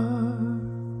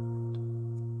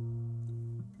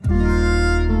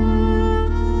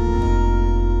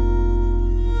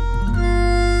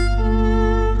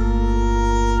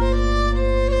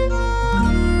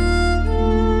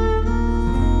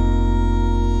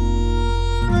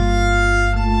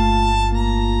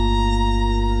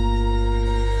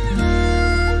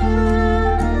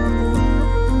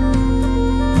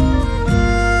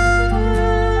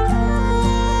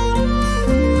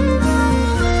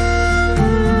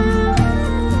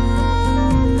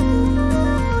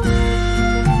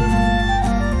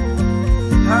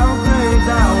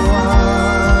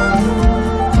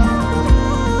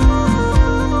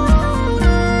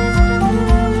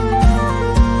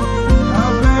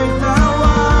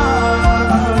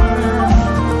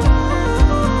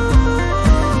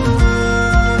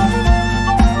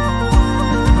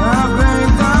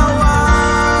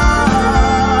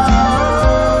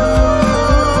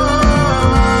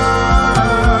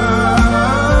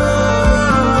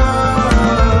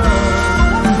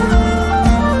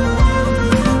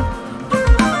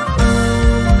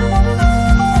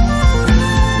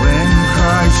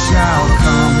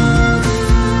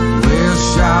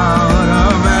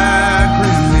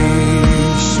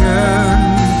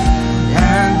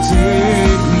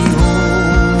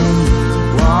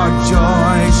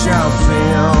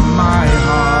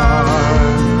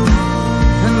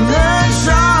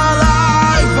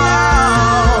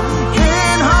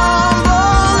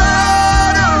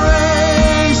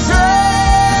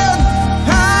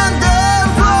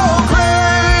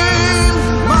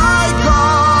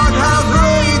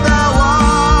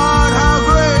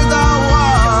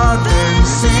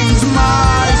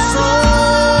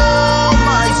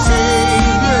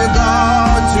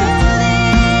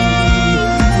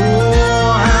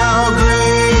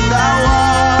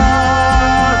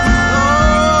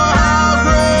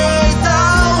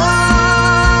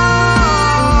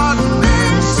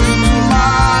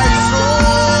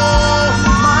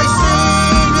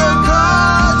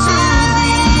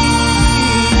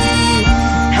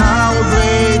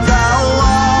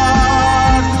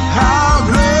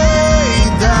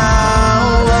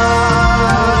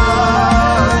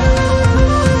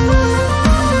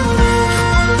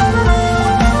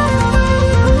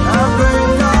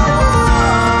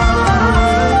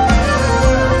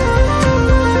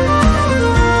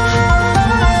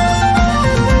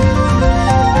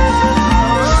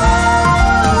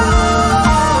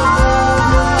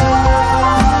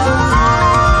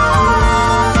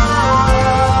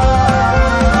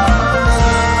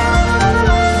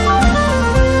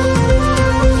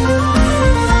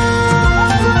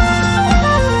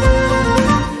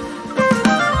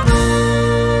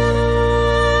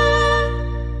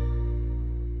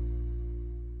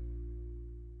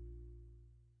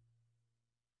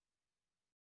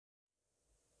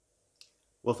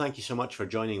 Well, thank you so much for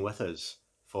joining with us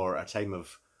for a time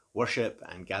of worship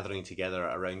and gathering together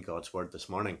around God's Word this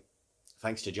morning.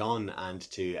 Thanks to John and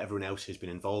to everyone else who's been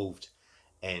involved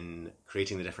in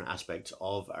creating the different aspects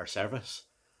of our service.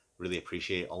 Really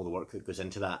appreciate all the work that goes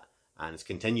into that, and it's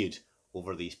continued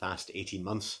over these past 18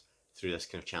 months through this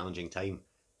kind of challenging time.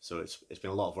 So it's been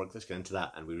a lot of work that's gone into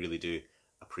that, and we really do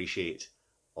appreciate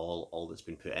all that's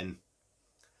been put in.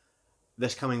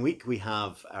 This coming week we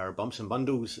have our Bumps and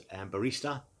Bundles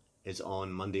barista is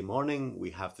on Monday morning.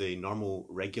 We have the normal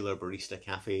regular barista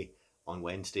cafe on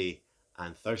Wednesday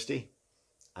and Thursday,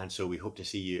 and so we hope to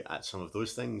see you at some of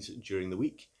those things during the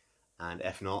week, and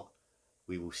if not,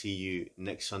 we will see you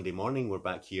next Sunday morning. We're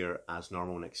back here as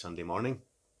normal next Sunday morning.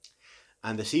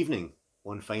 And this evening,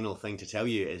 one final thing to tell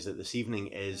you is that this evening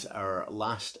is our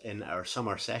last in our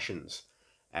summer sessions,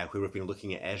 where we've been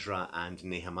looking at Ezra and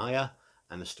Nehemiah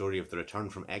and the story of the return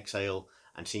from exile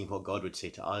and seeing what God would say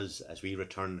to us as we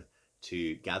return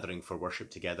to gathering for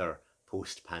worship together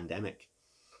post-pandemic.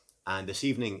 And this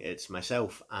evening it's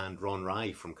myself and Ron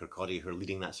Rye from Kirkcaldy who are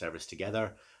leading that service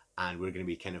together, and we're going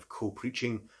to be kind of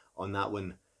co-preaching on that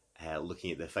one,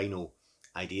 looking at the final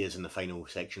ideas in the final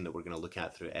section that we're going to look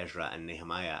at through Ezra and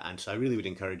Nehemiah. And so I really would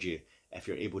encourage you, if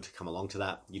you're able to come along to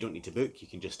that, you don't need to book, you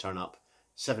can just turn up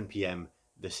 7 p.m.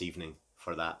 this evening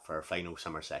for that, for our final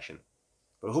summer session.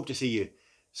 But we hope to see you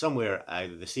somewhere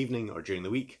either this evening or during the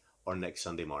week or next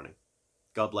Sunday morning.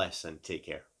 God bless and take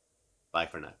care. Bye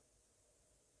for now.